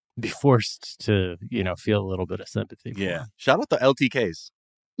be forced to, feel a little bit of sympathy. Yeah. Shout out the LTKs.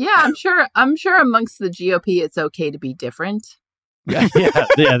 Yeah, I'm sure amongst the GOP, it's okay to be different. Yeah,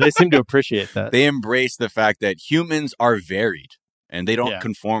 they seem to appreciate that. They embrace the fact that humans are varied and they don't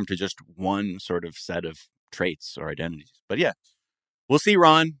conform to just one sort of set of traits or identities. But yeah, we'll see,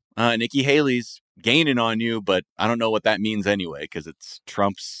 Ron. Nikki Haley's gaining on you, but I don't know what that means anyway, because it's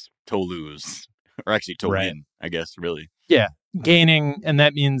Trump's to lose, or actually to win, I guess, really. Yeah, gaining, and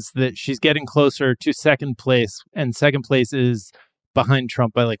that means that she's getting closer to second place, and second place is behind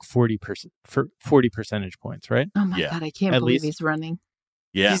Trump by like 40 percentage points, right? Oh my God, I can't believe he's running.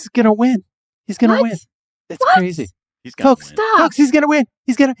 Yeah. He's going to win. He's going to win. It's crazy. He's gonna win. Folks, he's going to win.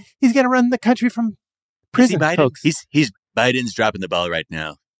 He's going to run the country from prison, folks. He's Biden's dropping the ball right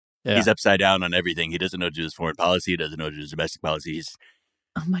now. Yeah. He's upside down on everything. He doesn't know to do his foreign policy. He doesn't know to do his domestic policy.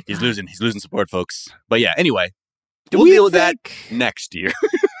 Oh my God. He's losing support, folks. But yeah, anyway, we'll deal with that next year.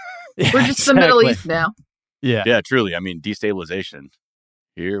 We're just the Middle East now. Yeah. Yeah, truly. I mean, destabilization.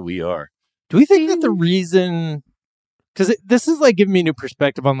 Here we are. Do we think that the reason, because this is like giving me new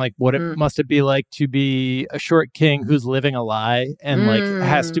perspective on like what it must it be like to be a short king who's living a lie and like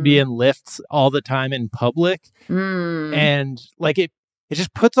has to be in lifts all the time in public. And like it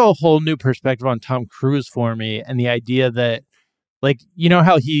just puts a whole new perspective on Tom Cruise for me. And the idea that like,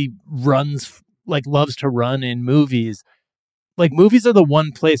 how he runs, like loves to run in movies, like movies are the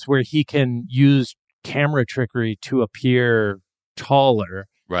one place where he can use camera trickery to appear taller.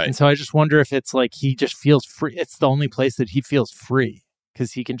 Right. And so I just wonder if it's like he just feels free. It's the only place that he feels free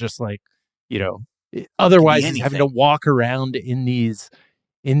because he can just like, otherwise he's having to walk around in these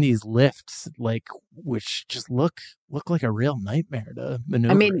lifts, like, which just look like a real nightmare to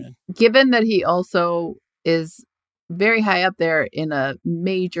maneuver. I mean, given that he also is very high up there in a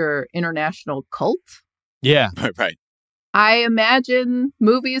major international cult. Yeah. Right. I imagine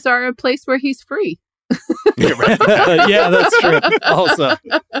movies are a place where he's free. Yeah, that's true. Also,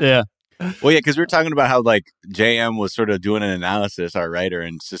 yeah. Well, yeah, because we were talking about how like JM was sort of doing an analysis, our writer,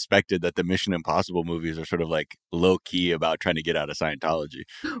 and suspected that the Mission Impossible movies are sort of like low key about trying to get out of Scientology.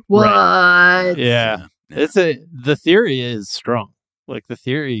 What? Right. Yeah. The theory is strong. Like the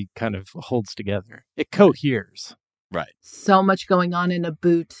theory kind of holds together. It coheres. Right. So much going on in a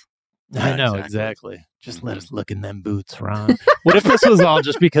boot. I know, exactly. Just let us look in them boots, Ron. What if this was all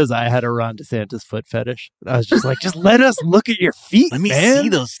just because I had a Ron DeSantis foot fetish? I was just like, just let us look at your feet, Let me see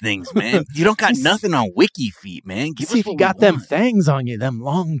those things, man. You don't got nothing on Wiki feet, man. See if you got them fangs on you, them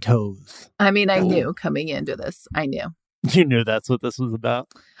long toes. I mean, I knew coming into this. I knew. You knew that's what this was about?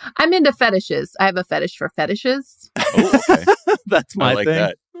 I'm into fetishes. I have a fetish for fetishes. Oh, okay. That's my thing.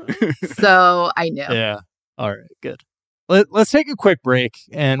 That. So I know. Yeah. All right, good. Let's take a quick break,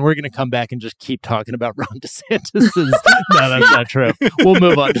 and we're going to come back and just keep talking about Ron DeSantis. No, that's not true. We'll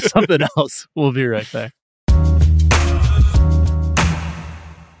move on to something else. We'll be right back.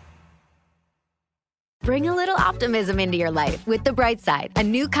 Bring a little optimism into your life with The Bright Side, a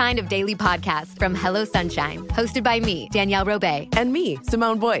new kind of daily podcast from Hello Sunshine, hosted by me, Danielle Robay. And me,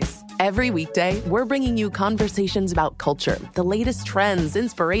 Simone Boyce. Every weekday, we're bringing you conversations about culture, the latest trends,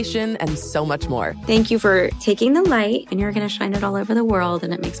 inspiration, and so much more. Thank you for taking the light, and you're going to shine it all over the world,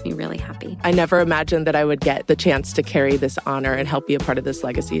 and it makes me really happy. I never imagined that I would get the chance to carry this honor and help be a part of this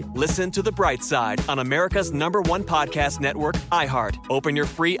legacy. Listen to The Bright Side on America's #1 podcast network, iHeart. Open your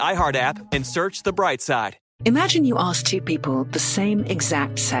free iHeart app and search The Bright Side. Imagine you ask two people the same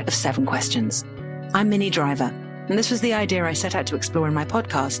exact set of 7 questions. I'm Minnie Driver, and this was the idea I set out to explore in my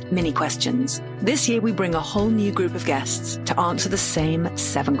podcast, Mini Questions. This year, we bring a whole new group of guests to answer the same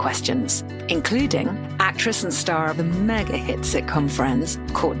 7 questions, including actress and star of the mega-hit sitcom Friends,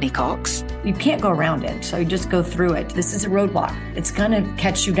 Courtney Cox. You can't go around it, so you just go through it. This is a roadblock. It's going to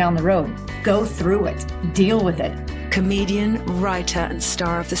catch you down the road. Go through it. Deal with it. Comedian, writer, and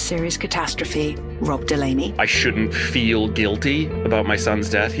star of the series Catastrophe, Rob Delaney. I shouldn't feel guilty about my son's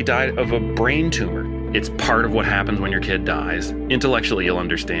death. He died of a brain tumor. It's part of what happens when your kid dies. Intellectually, you'll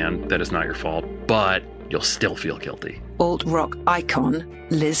understand that it's not your fault, but you'll still feel guilty. Alt-rock icon,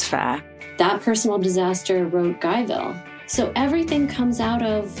 Liz Phair. That personal disaster wrote Guyville. So everything comes out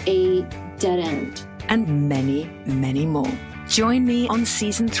of a dead end. And many, many more. Join me on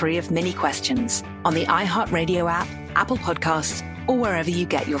Season 3 of Mini Questions on the iHeartRadio app, Apple Podcasts, or wherever you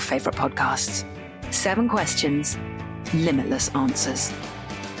get your favorite podcasts. 7 questions, limitless answers.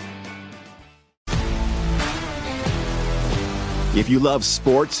 If you love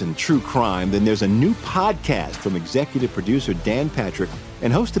sports and true crime, then there's a new podcast from executive producer Dan Patrick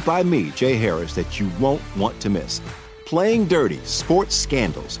and hosted by me, Jay Harris, that you won't want to miss. Playing Dirty: Sports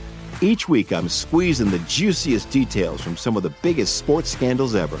Scandals. Each week, I'm squeezing the juiciest details from some of the biggest sports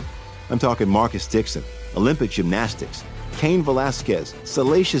scandals ever. I'm talking Marcus Dixon, Olympic gymnastics, Cain Velasquez,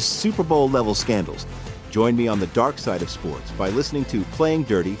 salacious Super Bowl-level scandals. Join me on the dark side of sports by listening to Playing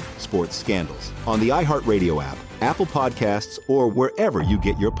Dirty: Sports Scandals on the iHeartRadio app, Apple Podcasts, or wherever you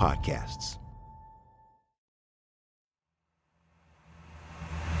get your podcasts.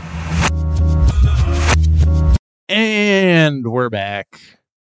 And we're back.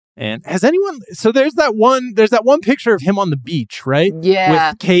 And has anyone, so there's that one picture of him on the beach, right?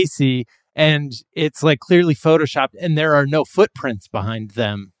 Yeah. With Casey, and it's like clearly photoshopped and there are no footprints behind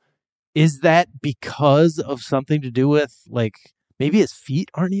them. Is that because of something to do with, like, maybe his feet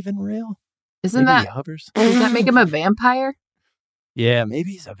aren't even real? Isn't maybe that, he hovers? Does that make him a vampire? Yeah,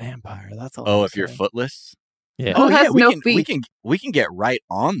 maybe he's a vampire. That's all. Oh, if you're footless? Yeah. Who has no feet? We can get right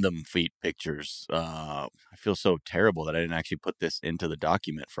on them feet pictures. I feel so terrible that I didn't actually put this into the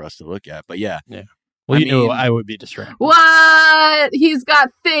document for us to look at. But yeah. Well, you knew I would be distracted. What? He's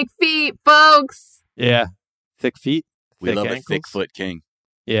got thick feet, folks. Yeah. Thick feet. We love ankles. A thick foot king.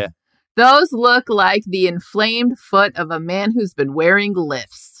 Yeah. Those look like the inflamed foot of a man who's been wearing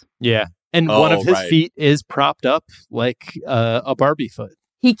lifts. Yeah. And one of his feet is propped up like a Barbie foot.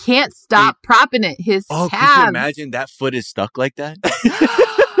 He can't stop propping it. His calves. Could you imagine that foot is stuck like that?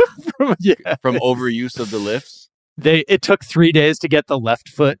 From overuse of the lifts? It took 3 days to get the left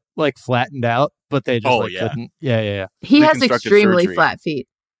foot like flattened out, but they just couldn't. Yeah. He has extremely flat feet.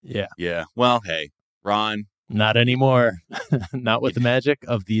 Yeah. Yeah. Well, hey, Ron. Not anymore. Not with the magic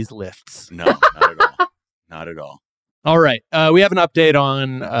of these lifts. No, not at all. Not at all. All right. We have an update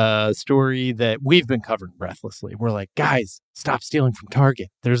on a story that we've been covering breathlessly. We're like, guys, stop stealing from Target.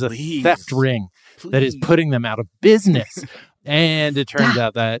 There's a theft ring that is putting them out of business. And it turns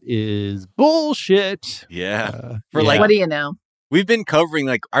out that is bullshit. Yeah. What do you know? We've been covering,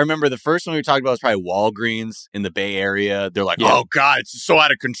 like, I remember the first one we talked about was probably Walgreens in the Bay Area. They're like, oh, God, it's so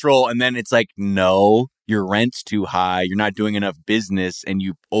out of control. And then it's like, no, your rent's too high. You're not doing enough business and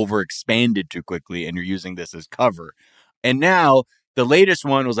you overexpanded too quickly and you're using this as cover. And now the latest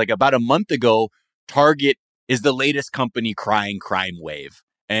one was like about a month ago. Target is the latest company crying crime wave.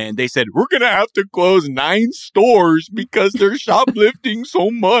 And they said, we're going to have to close 9 stores because they're shoplifting so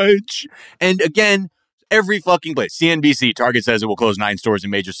much. And again, every fucking place. CNBC, Target says it will close 9 stores in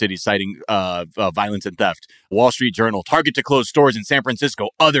major cities, citing violence and theft. Wall Street Journal, Target to close stores in San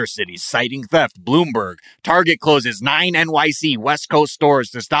Francisco, other cities, citing theft. Bloomberg, Target closes 9 NYC West Coast stores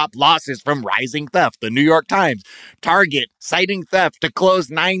to stop losses from rising theft. The New York Times, Target citing theft to close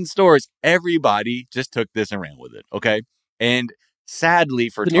 9 stores. Everybody just took this and ran with it, okay? And sadly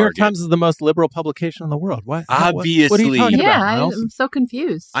for the New York Times is the most liberal publication in the world. What? Obviously. What are you talking about, Miles? I'm so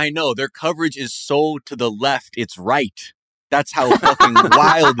confused. I know. Their coverage is so to the left, it's right. That's how fucking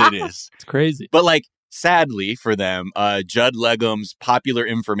wild it is. It's crazy. But like, sadly for them, Judd Legum's popular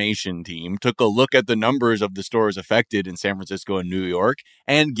information team took a look at the numbers of the stores affected in San Francisco and New York.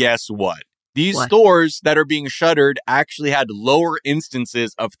 And guess what? These stores that are being shuttered actually had lower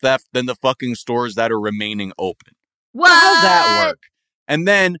instances of theft than the fucking stores that are remaining open. What? How does that work? And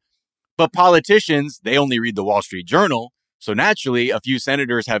then, but politicians, they only read the Wall Street Journal. So naturally, a few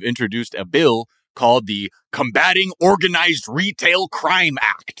senators have introduced a bill called the Combating Organized Retail Crime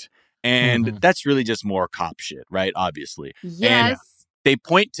Act. And that's really just more cop shit, right? Obviously. Yes. And they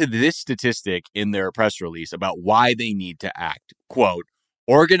point to this statistic in their press release about why they need to act. Quote,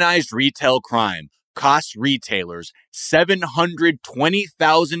 organized retail crime costs retailers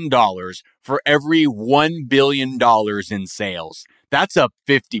 $720,000 for every $1 billion in sales. That's up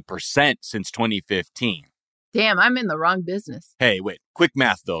 50% since 2015. Damn, I'm in the wrong business. Hey, wait. Quick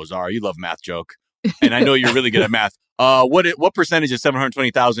math, though, Zara. You love math joke. And I know you're really good at math. What percentage is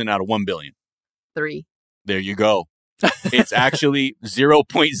 720,000 out of 1 billion? 3. There you go. It's actually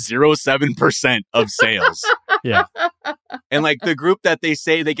 0.07% of sales. Yeah. And like the group that they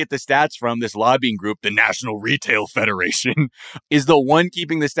say they get the stats from, this lobbying group, the National Retail Federation, is the one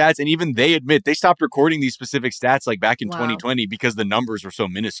keeping the stats. And even they admit they stopped recording these specific stats like back in 2020 because the numbers were so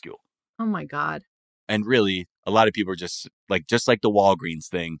minuscule. Oh, my God. And really, a lot of people are just like the Walgreens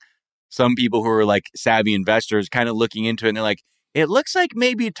thing. Some people who are like savvy investors kind of looking into it and they're like, it looks like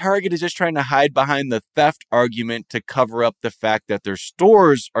maybe Target is just trying to hide behind the theft argument to cover up the fact that their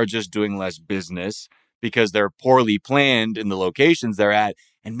stores are just doing less business because they're poorly planned in the locations they're at.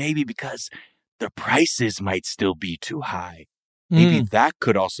 And maybe because the prices might still be too high. Maybe that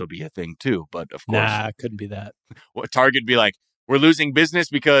could also be a thing too. But of course, nah, it couldn't be that. Target would be like, We're losing business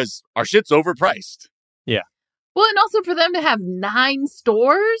because our shit's overpriced. Yeah. Well, and also for them to have 9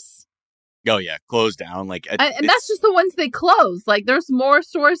 stores. Oh, yeah. Closed down. Like, And that's just the ones they close. Like, there's more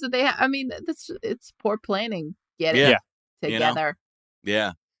stores that they have. I mean, it's poor planning. Get it together. You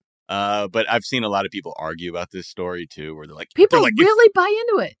know? Yeah. But I've seen a lot of people argue about this story, too, where they're like... People really buy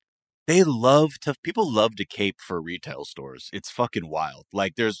into it. People love to cape for retail stores. It's fucking wild.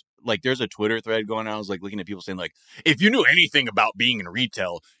 There's a Twitter thread going on. I was looking at people saying if you knew anything about being in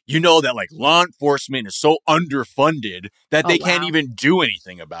retail, you know that law enforcement is so underfunded that they can't even do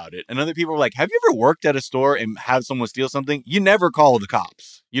anything about it. And other people are like, have you ever worked at a store and have someone steal something? You never call the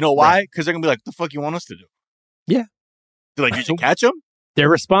cops. You know why? Because they're gonna be like, the fuck you want us to do? Yeah. They're like, you should catch them? Their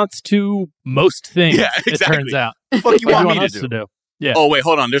response to most things, exactly. It turns out. The fuck you want me us to do? Yeah. Oh, wait,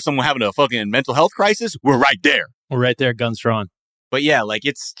 hold on. There's someone having a fucking mental health crisis? We're right there. We're right there, guns drawn. But yeah,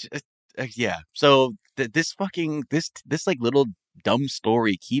 it's yeah. So this little dumb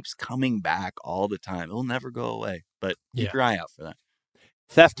story keeps coming back all the time. It'll never go away. But keep your eye out for that.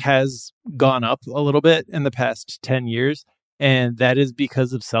 Theft has gone up a little bit in the past 10 years, and that is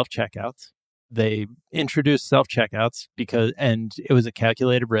because of self-checkouts. They introduced self-checkouts and it was a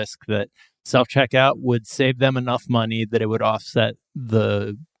calculated risk that self-checkout would save them enough money that it would offset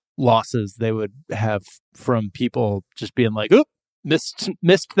the losses they would have from people just being like, "Oop,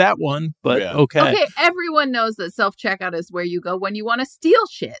 missed that one," but okay. Okay, everyone knows that self-checkout is where you go when you want to steal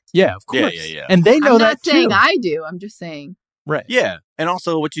shit. Yeah, of course. Yeah. And they know I'm that not saying too. I do. I'm just saying. Right. Yeah. And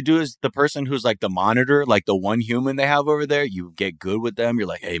also what you do is the person who's the monitor, the one human they have over there, you get good with them. You're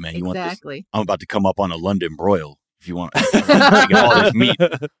like, hey, man, you want this? I'm about to come up on a London broil. If you want to get all this meat,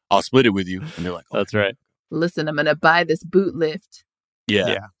 I'll split it with you. And they're like, oh. That's right. Listen, I'm going to buy this boot lift.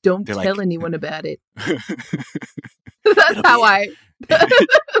 Yeah. Don't tell anyone about it. That's how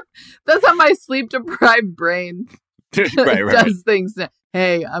my sleep-deprived brain does things.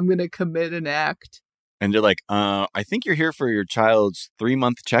 Hey, I'm going to commit an act. And they're like, I think you're here for your child's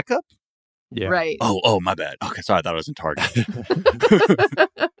 3-month checkup? Yeah. Right. Oh, my bad. Okay, sorry, I thought I was in Target.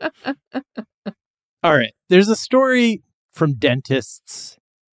 All right. There's a story from dentists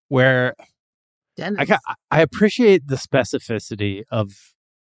where I appreciate the specificity of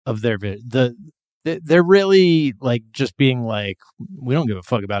their they're really just being we don't give a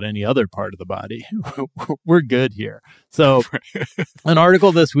fuck about any other part of the body. We're good here. So an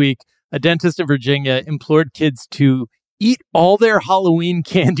article this week, a dentist in Virginia implored kids to eat all their Halloween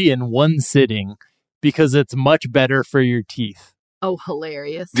candy in one sitting because it's much better for your teeth. Oh,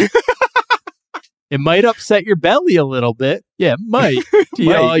 hilarious. It might upset your belly a little bit. Yeah, it might. To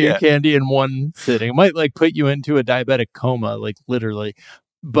eat all your candy in one sitting. It might put you into a diabetic coma, literally.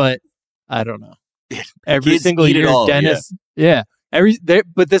 But I don't know. Every single year, dentists. Yeah.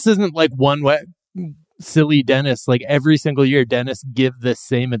 But this isn't one silly dentist. Every single year, dentists give the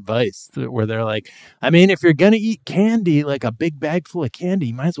same advice where they're like, I mean, if you're going to eat candy, a big bag full of candy,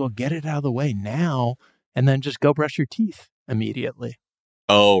 you might as well get it out of the way now and then just go brush your teeth immediately.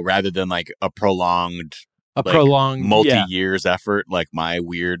 Oh, rather than a prolonged multi-years effort like my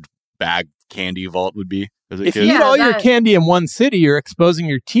weird bag candy vault would be. If you eat all your candy in one city, you're exposing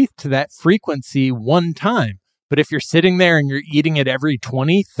your teeth to that frequency one time. But if you're sitting there and you're eating it every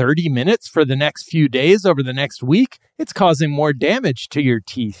 20, 30 minutes for the next few days over the next week, it's causing more damage to your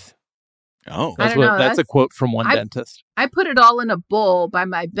teeth. Oh, that's a quote from one dentist. I put it all in a bowl by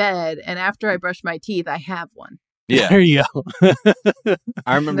my bed, and after I brush my teeth, I have one. Yeah. There you go.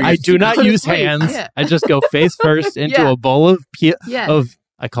 I remember. I do not use hands. Yeah. I just go face first into a bowl of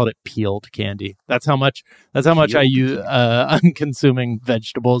I called it peeled candy. That's how much I use. I'm consuming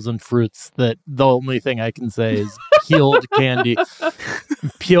vegetables and fruits. That the only thing I can say is peeled candy.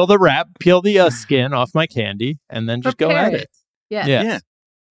 Peel the wrap, peel the skin off my candy, and then just go at it. Yeah.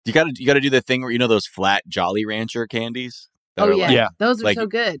 You got to do the thing where those flat Jolly Rancher candies. Those are so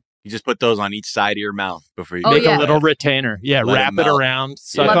good. You just put those on each side of your mouth before you make a little retainer. Yeah, wrap it around,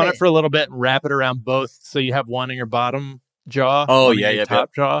 suck on it for a little bit, and wrap it around both. So you have one in your bottom jaw. Oh, your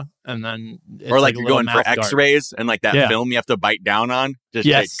top jaw, and then or you're going for X-rays and that film you have to bite down on. Just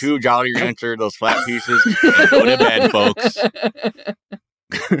take 2 Jolly Rancher, those flat pieces, and go to bed, folks.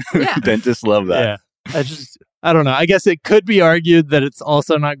 Dentists love that. Yeah, I don't know. I guess it could be argued that it's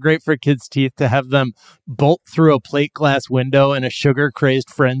also not great for kids' teeth to have them bolt through a plate glass window in a sugar-crazed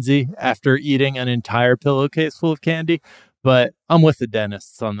frenzy after eating an entire pillowcase full of candy. But I'm with the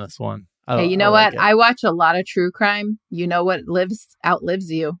dentists on this one. Hey, you know what? I watch a lot of true crime. You know what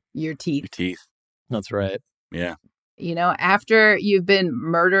outlives you? Your teeth. Your teeth. That's right. Yeah. After you've been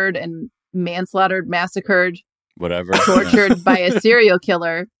murdered and manslaughtered, massacred, whatever, tortured by a serial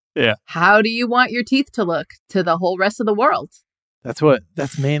killer. Yeah. How do you want your teeth to look to the whole rest of the world?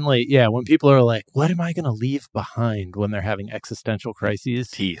 That's mainly, when people are like, what am I going to leave behind when they're having existential crises?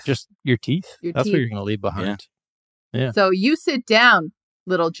 Teeth. Just your teeth. That's teeth. what you're going to leave behind. Yeah. So you sit down,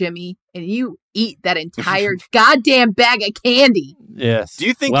 little Jimmy, and you eat that entire goddamn bag of candy. Yes. Do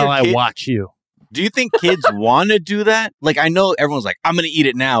you think I watch you. Do you think kids want to do that? Like, I know everyone's like, I'm going to eat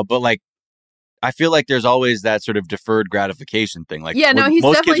it now, but like, I feel like there's always that sort of deferred gratification thing. Like, yeah, no, he's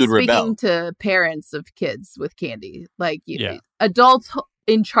most definitely kids would speaking rebel. to parents of kids with candy, like adults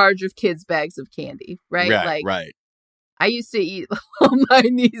in charge of kids' bags of candy, right? Right. I used to eat all my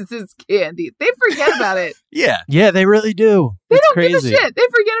niece's candy. They forget about it. Yeah, they really do. They it's don't crazy. give a shit. They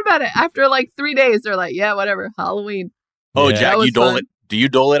forget about it after like 3 days. They're like, yeah, whatever, Halloween. Oh, Jack, you dole it? Do you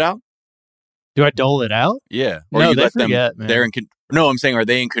dole it out? Do I dole it out? Yeah. Or you let forget, them? They're No, I'm saying, are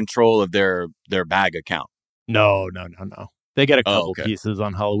they in control of their bag account? No. They get a couple pieces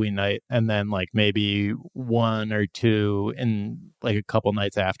on Halloween night, and then like maybe 1 or 2 in like a couple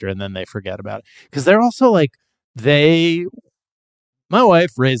nights after, and then they forget about it. Because they're also like, my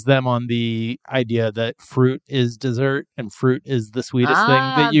wife raised them on the idea that fruit is dessert and fruit is the sweetest thing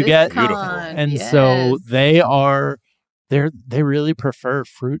that you get. Beautiful. And so they really prefer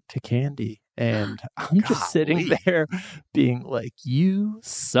fruit to candy. And I'm just sitting there being like, you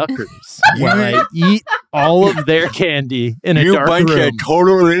suckers, while I eat all of their candy in a dark room. You bunch of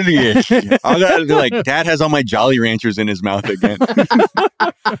total idiots. I gotta be like, Dad has all my Jolly Ranchers in his mouth again.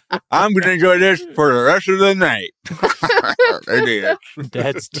 I'm going to enjoy this for the rest of the night. Idiots.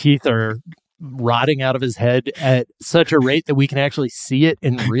 Dad's teeth are rotting out of his head at such a rate that we can actually see it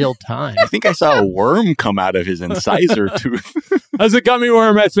in real time. I think I saw a worm come out of his incisor tooth. That's a gummy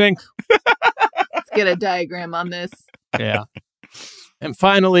worm, I think. Let's get a diagram on this. Yeah. And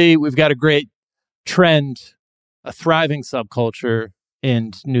finally, we've got a great trend, a thriving subculture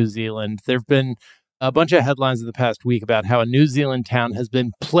in New Zealand. There have been a bunch of headlines in the past week about how a New Zealand town has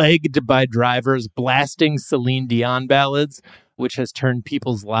been plagued by drivers blasting Celine Dion ballads, which has turned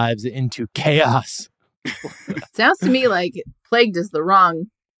people's lives into chaos. Sounds to me like plagued is the wrong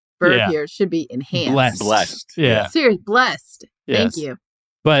verb here. It should be enhanced. Blessed. Yeah. Serious. Blessed. Yes. Thank you.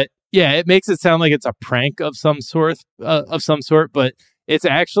 But yeah, it makes it sound like it's a prank of some sort, but it's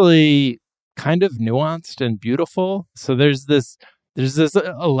actually kind of nuanced and beautiful. So there's this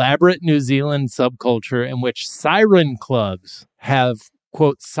elaborate New Zealand subculture in which siren clubs have,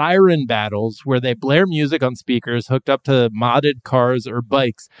 quote, siren battles where they blare music on speakers hooked up to modded cars or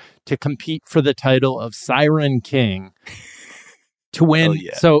bikes to compete for the title of Siren King to win.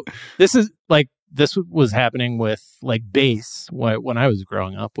 Yeah. So this was happening with like bass when I was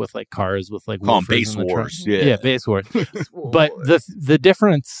growing up, with like cars with like bass wars. Yeah, bass wars. But the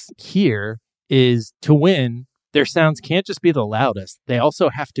difference here is, to win, their sounds can't just be the loudest. They also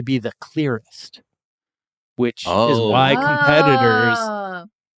have to be the clearest, which is why competitors,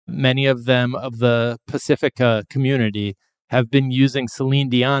 many of them of the Pacifica community, have been using Celine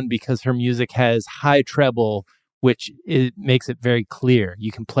Dion because her music has high treble, which makes it very clear.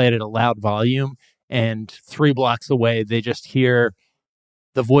 You can play it at a loud volume, and 3 blocks away, they just hear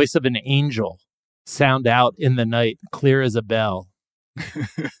the voice of an angel sound out in the night, clear as a bell.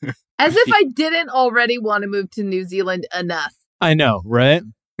 As if I didn't already want to move to New Zealand enough. I know, right?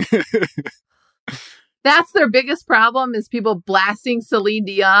 That's their biggest problem, is people blasting Celine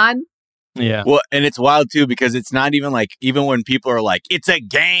Dion. Yeah. Well, and it's wild too, because it's not even like, even when people are like, it's a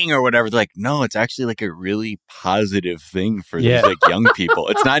gang or whatever, they're like, no, it's actually like a really positive thing for these like young people.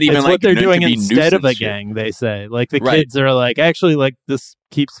 It's not even it's like what they're doing instead of a shit. gang, they say. Like the kids are like, actually, like this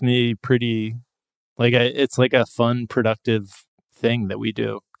keeps me pretty, like it's like a fun, productive thing that we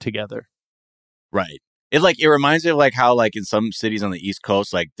do together. Right. It reminds me of like how like in some cities on the East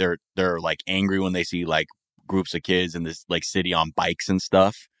Coast, like they're like angry when they see like groups of kids in this like city on bikes and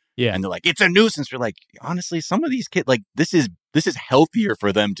stuff. Yeah. And they're like, it's a nuisance. We're like, honestly, some of these kids, like this is healthier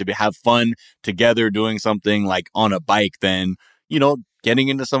for them to have fun together doing something like on a bike than, getting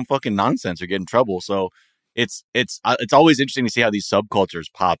into some fucking nonsense or getting in trouble. So it's always interesting to see how these subcultures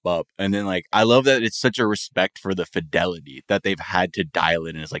pop up. And then like, I love that it's such a respect for the fidelity that they've had to dial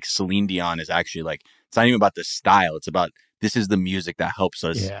it in. It's like Celine Dion is actually like, it's not even about the style. It's about, this is the music that helps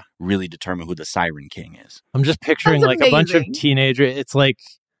us really determine who the Siren King is. I'm just picturing like a bunch of teenagers. It's like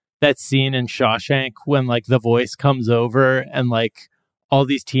that scene in Shawshank when like the voice comes over and like all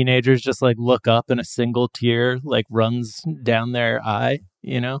these teenagers just like look up and a single tear like runs down their eye,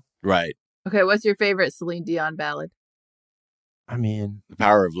 Right. Okay, what's your favorite Celine Dion ballad? I mean, The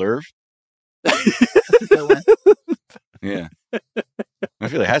Power of Love. That's a good one. Yeah. I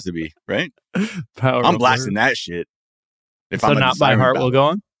feel it has to be, right? Power I'm of blasting Love. that shit. So Not My Heart Will Go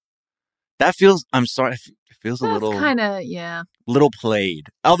On? That feels, I'm sorry, it Feels a little kind of, yeah. Little played.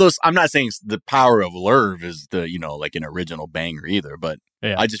 Although I'm not saying the power of Lerv is the, like an original banger either, but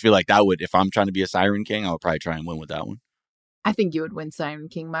I just feel like that would, if I'm trying to be a Siren King, I would probably try and win with that one. I think you would win Siren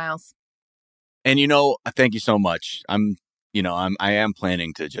King, Miles. And thank you so much. I am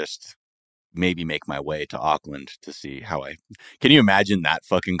planning to just maybe make my way to Auckland to see how can you imagine that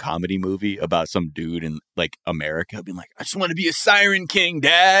fucking comedy movie about some dude in like America being like, I just want to be a Siren King,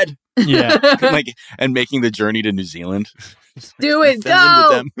 Dad. Yeah. And making the journey to New Zealand. Do it.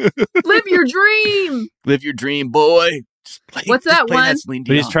 Go. Live your dream. Live your dream, boy. What's that one?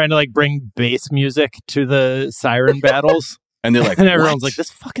 But he's trying to like bring bass music to the siren battles. And they're like, and everyone's like,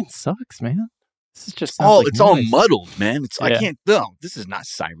 this fucking sucks, man. This is just it's all muddled, man. I can't. No, this is not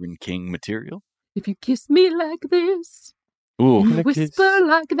Siren King material. If you kiss me like this, ooh, whisper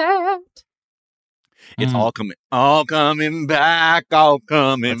like that. It's all coming back to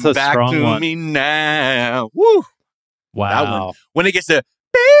me now. Woo! Wow. That one, when it gets to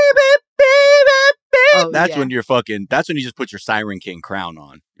baby, that's when you're that's when you just put your Siren King crown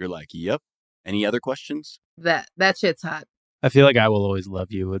on. You're like, yep. Any other questions? That shit's hot. I feel like I Will Always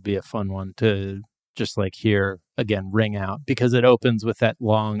Love You would be a fun one to just like hear again ring out, because it opens with that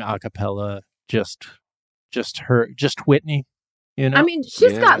long a cappella, just Whitney, I mean,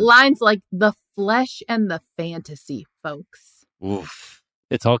 she's got lines like the flesh and the fantasy, folks. Oof.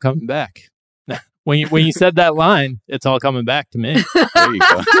 It's all coming back. When you said that line, it's all coming back to me. There you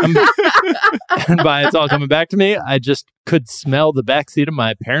go. And by it's all coming back to me, I just could smell the backseat of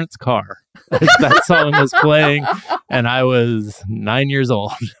my parents' car as that song was playing, and I was 9 years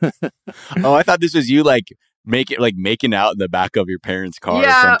old. Oh, I thought this was you making out in the back of your parent's car or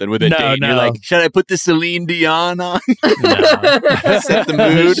something with a date. No. You're like, should I put the Celine Dion on? Set the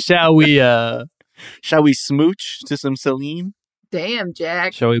mood. Shall we smooch to some Celine? Damn,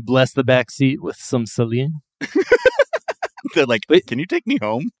 Jack. Shall we bless the back seat with some Celine? They're like, can you take me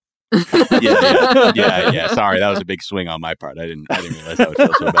home? Yeah. Sorry, that was a big swing on my part. I didn't realize that would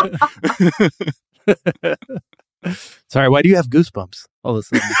feel so bad. Sorry, why do you have goosebumps all of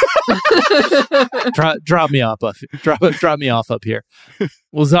a sudden? Drop me off up here.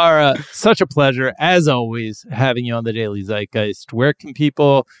 Well, Zara, such a pleasure as always having you on the Daily Zeitgeist. Where can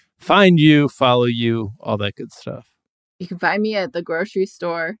people find you, follow you, all that good stuff? You can find me at the grocery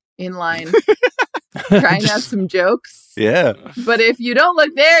store in line trying to have some jokes. Yeah. But if you don't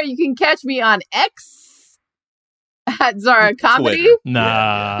look there, you can catch me on X at Zara Comedy. Twitter.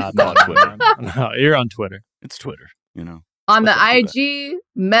 Nah, not Twitter. No, you're on Twitter. It's Twitter, On the IG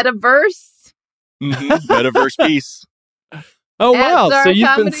Metaverse. Mm-hmm. Metaverse piece. Oh, wow. So you've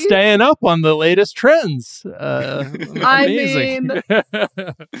Comedy. Been staying up on the latest trends. Amazing.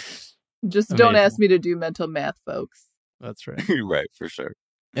 Just don't ask me to do mental math, folks. That's right. Right, for sure.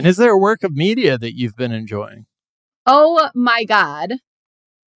 And is there a work of media that you've been enjoying? Oh, my God.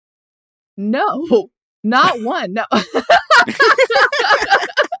 No, not one. No.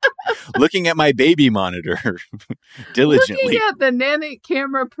 Looking at my baby monitor diligently. Looking at the Nanit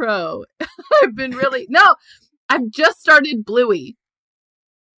Camera Pro. I've just started Bluey.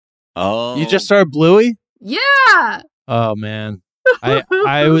 Oh. You just started Bluey? Yeah. Oh, man.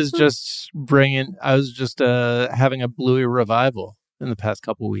 I was just having a Bluey revival in the past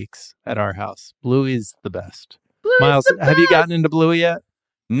couple weeks at our house. Bluey's the best. Miles, have you gotten into Bluey yet?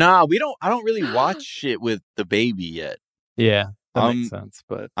 Nah, I don't really watch shit with the baby yet. Yeah, that makes sense.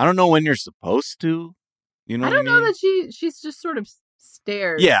 But I don't know when you're supposed to. You know, I don't know that she's just sort of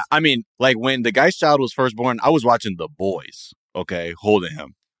stares. Yeah, I mean, like when the guy's child was first born, I was watching The Boys. Okay, holding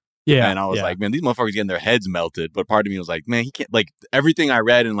him. Yeah. And I was like, man, these motherfuckers getting their heads melted. But part of me was like, man, he can't, like, everything I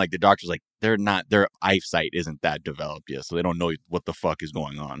read and like the doctor's like, their eyesight isn't that developed yet. So they don't know what the fuck is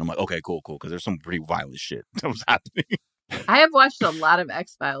going on. I'm like, okay, cool. Because there's some pretty violent shit that was happening. I have watched a lot of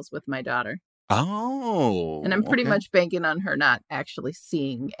X-Files with my daughter. Oh. And I'm pretty much banking on her not actually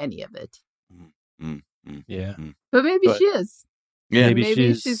seeing any of it. Yeah. But maybe she is. Yeah.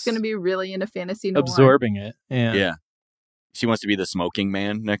 Maybe she's going to be really into fantasy noir. Absorbing it. Yeah. Yeah. She wants to be the smoking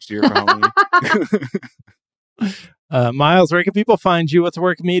man next year for Halloween. Miles, where can people find you? What's the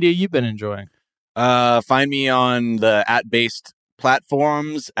work of media you've been enjoying? Find me on the @based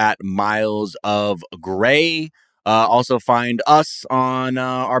platforms at Miles of Gray. Also find us on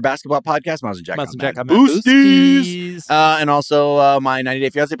our basketball podcast, Miles and Jack. Boosties. And also my 90 Day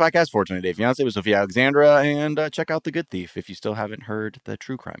Fiancé podcast, 420 Day Fiancé with Sophia Alexandra. And check out The Good Thief if you still haven't heard the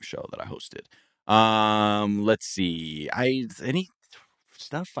true crime show that I hosted. Let's see. Any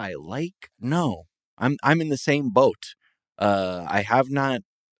stuff I like? No. I'm in the same boat. I have not.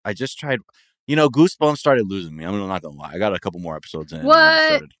 I just tried. Goosebumps started losing me. I'm not gonna lie. I got a couple more episodes in.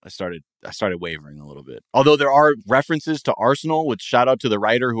 What? I started wavering a little bit. Although there are references to Arsenal, which shout out to the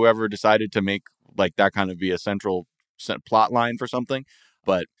writer, whoever decided to make like that kind of be a central plot line for something.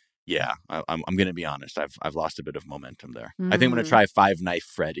 But yeah, I'm gonna be honest. I've lost a bit of momentum there. I think I'm gonna try Five Nights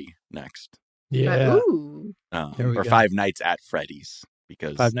Freddy next. Yeah. Or Five Nights at Freddy's,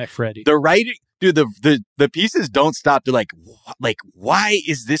 because Five Nights Freddy. The writing, dude, the pieces don't stop. They're like, why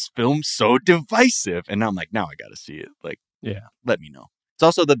is this film so divisive? And now I'm like, now I gotta see it. Like, yeah, let me know. It's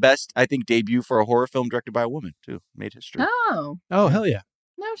also the best, I think, debut for a horror film directed by a woman too. Made history. Oh, hell yeah.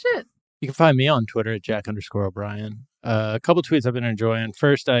 No shit. You can find me on Twitter at Jack_O'Brien. A couple tweets I've been enjoying.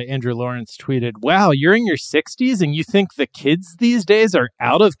 First, Andrew Lawrence tweeted, "Wow, you're in your 60s and you think the kids these days are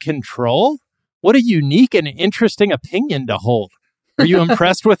out of control? What a unique and interesting opinion to hold. Are you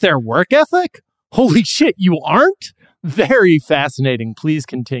impressed with their work ethic? Holy shit, you aren't? Very fascinating. Please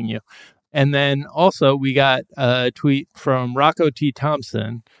continue." And then also we got a tweet from Rocco T.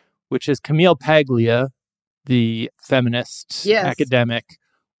 Thompson, which is Camille Paglia, the feminist academic,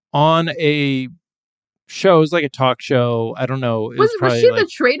 on a show. It was like a talk show. I don't know. Was she the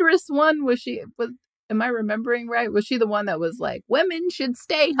traitorous one? Am I remembering right? Was she the one that was like, women should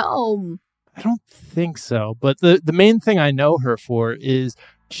stay home? I don't think so. But the main thing I know her for is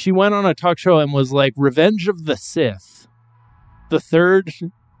she went on a talk show and was like, Revenge of the Sith, the third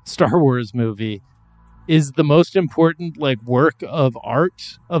Star Wars movie, is the most important work of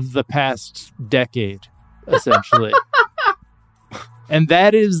art of the past decade, essentially. And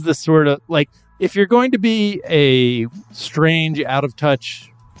that is the sort of if you're going to be a strange, out of touch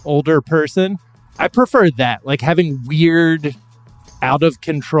older person, I prefer that. Like having weird, out of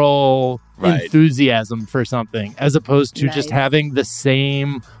control enthusiasm for something, as opposed to just having the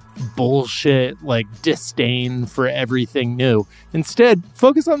same bullshit disdain for everything new. Instead,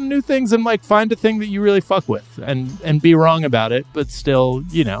 focus on the new things and find a thing that you really fuck with and be wrong about it, but still,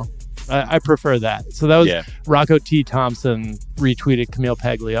 I prefer that. So that was Rocco T. Thompson retweeted Camille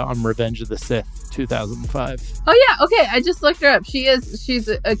Paglia on Revenge of the Sith 2005. Oh yeah, okay. I just looked her up. She's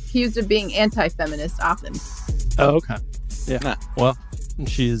accused of being anti-feminist often. Oh, okay. Yeah. Nah. Well,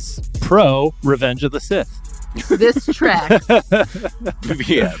 she's pro Revenge of the Sith. This tracks.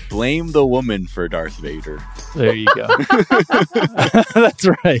 Yeah, blame the woman for Darth Vader. There you go. That's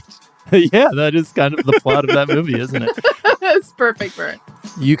right. Yeah, that is kind of the plot of that movie, isn't it? That's perfect for it.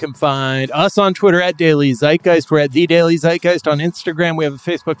 You can find us on Twitter at Daily Zeitgeist. We're at The Daily Zeitgeist on Instagram. We have a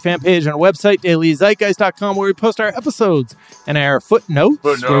Facebook fan page and a website, dailyzeitgeist.com, where we post our episodes and our footnotes,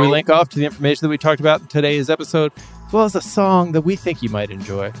 where we link off to the information that we talked about in today's episode, as well as a song that we think you might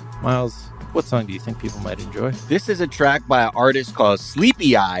enjoy. Miles, what song do you think people might enjoy? This is a track by an artist called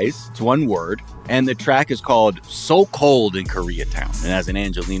Sleepy Eyes. It's one word. And the track is called So Cold in Koreatown. And as an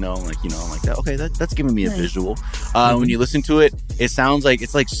Angelino, I'm like that. Okay, that's giving me a visual. When you listen to it, it sounds like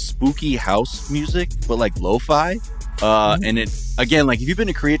it's like spooky house music, but lo-fi. And it, again, if you've been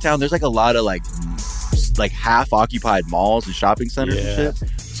to Koreatown, there's a lot of half occupied malls and shopping centers and shit.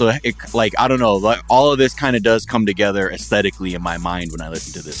 So it, I don't know, all of this kind of does come together aesthetically in my mind when I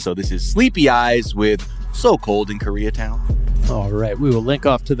listen to this. So this is Sleepy Eyes with So Cold in Koreatown. All right. We will link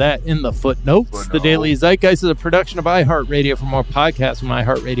off to that in the footnotes. The Daily Zeitgeist is a production of iHeartRadio. For more podcasts from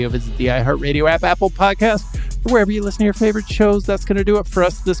iHeartRadio, visit the iHeartRadio app, Apple Podcasts, or wherever you listen to your favorite shows. That's going to do it for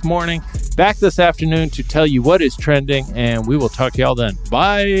us this morning. Back this afternoon to tell you what is trending, and we will talk to y'all then.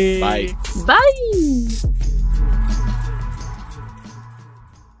 Bye. Bye. Bye.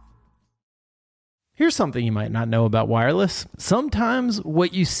 Here's something you might not know about wireless. Sometimes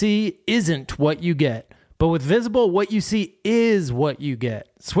what you see isn't what you get. But with Visible, what you see is what you get.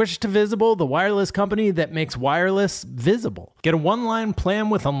 Switch to Visible, the wireless company that makes wireless visible. Get a one-line plan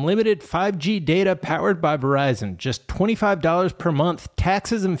with unlimited 5G data powered by Verizon. Just $25 per month,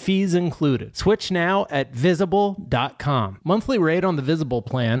 taxes and fees included. Switch now at Visible.com. Monthly rate on the Visible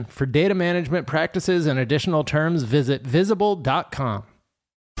plan. For data management practices and additional terms, visit Visible.com.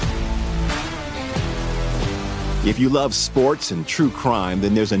 If you love sports and true crime,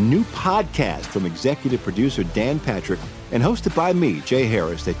 then there's a new podcast from executive producer Dan Patrick and hosted by me, Jay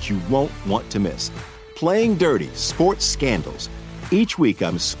Harris, that you won't want to miss. Playing Dirty: Sports Scandals. Each week,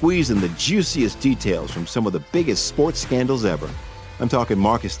 I'm squeezing the juiciest details from some of the biggest sports scandals ever. I'm talking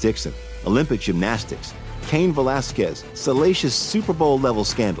Marcus Dixon, Olympic gymnastics, Cain Velasquez, salacious Super Bowl-level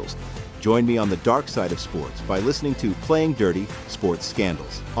scandals. Join me on the dark side of sports by listening to Playing Dirty: Sports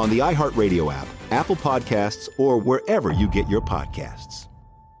Scandals on the iHeartRadio app, Apple Podcasts, or wherever you get your podcasts.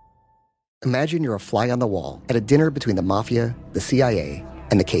 Imagine you're a fly on the wall at a dinner between the mafia, the CIA,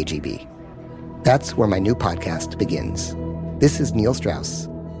 and the KGB. That's where my new podcast begins. This is Neil Strauss,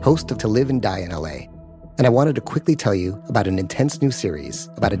 host of To Live and Die in LA. And I wanted to quickly tell you about an intense new series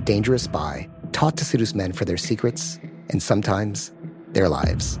about a dangerous spy taught to seduce men for their secrets and sometimes their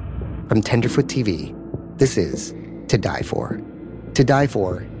lives. From Tenderfoot TV, this is To Die For. To Die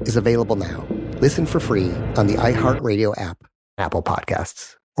For is available now. Listen for free on the iHeartRadio app, Apple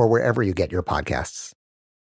Podcasts, or wherever you get your podcasts.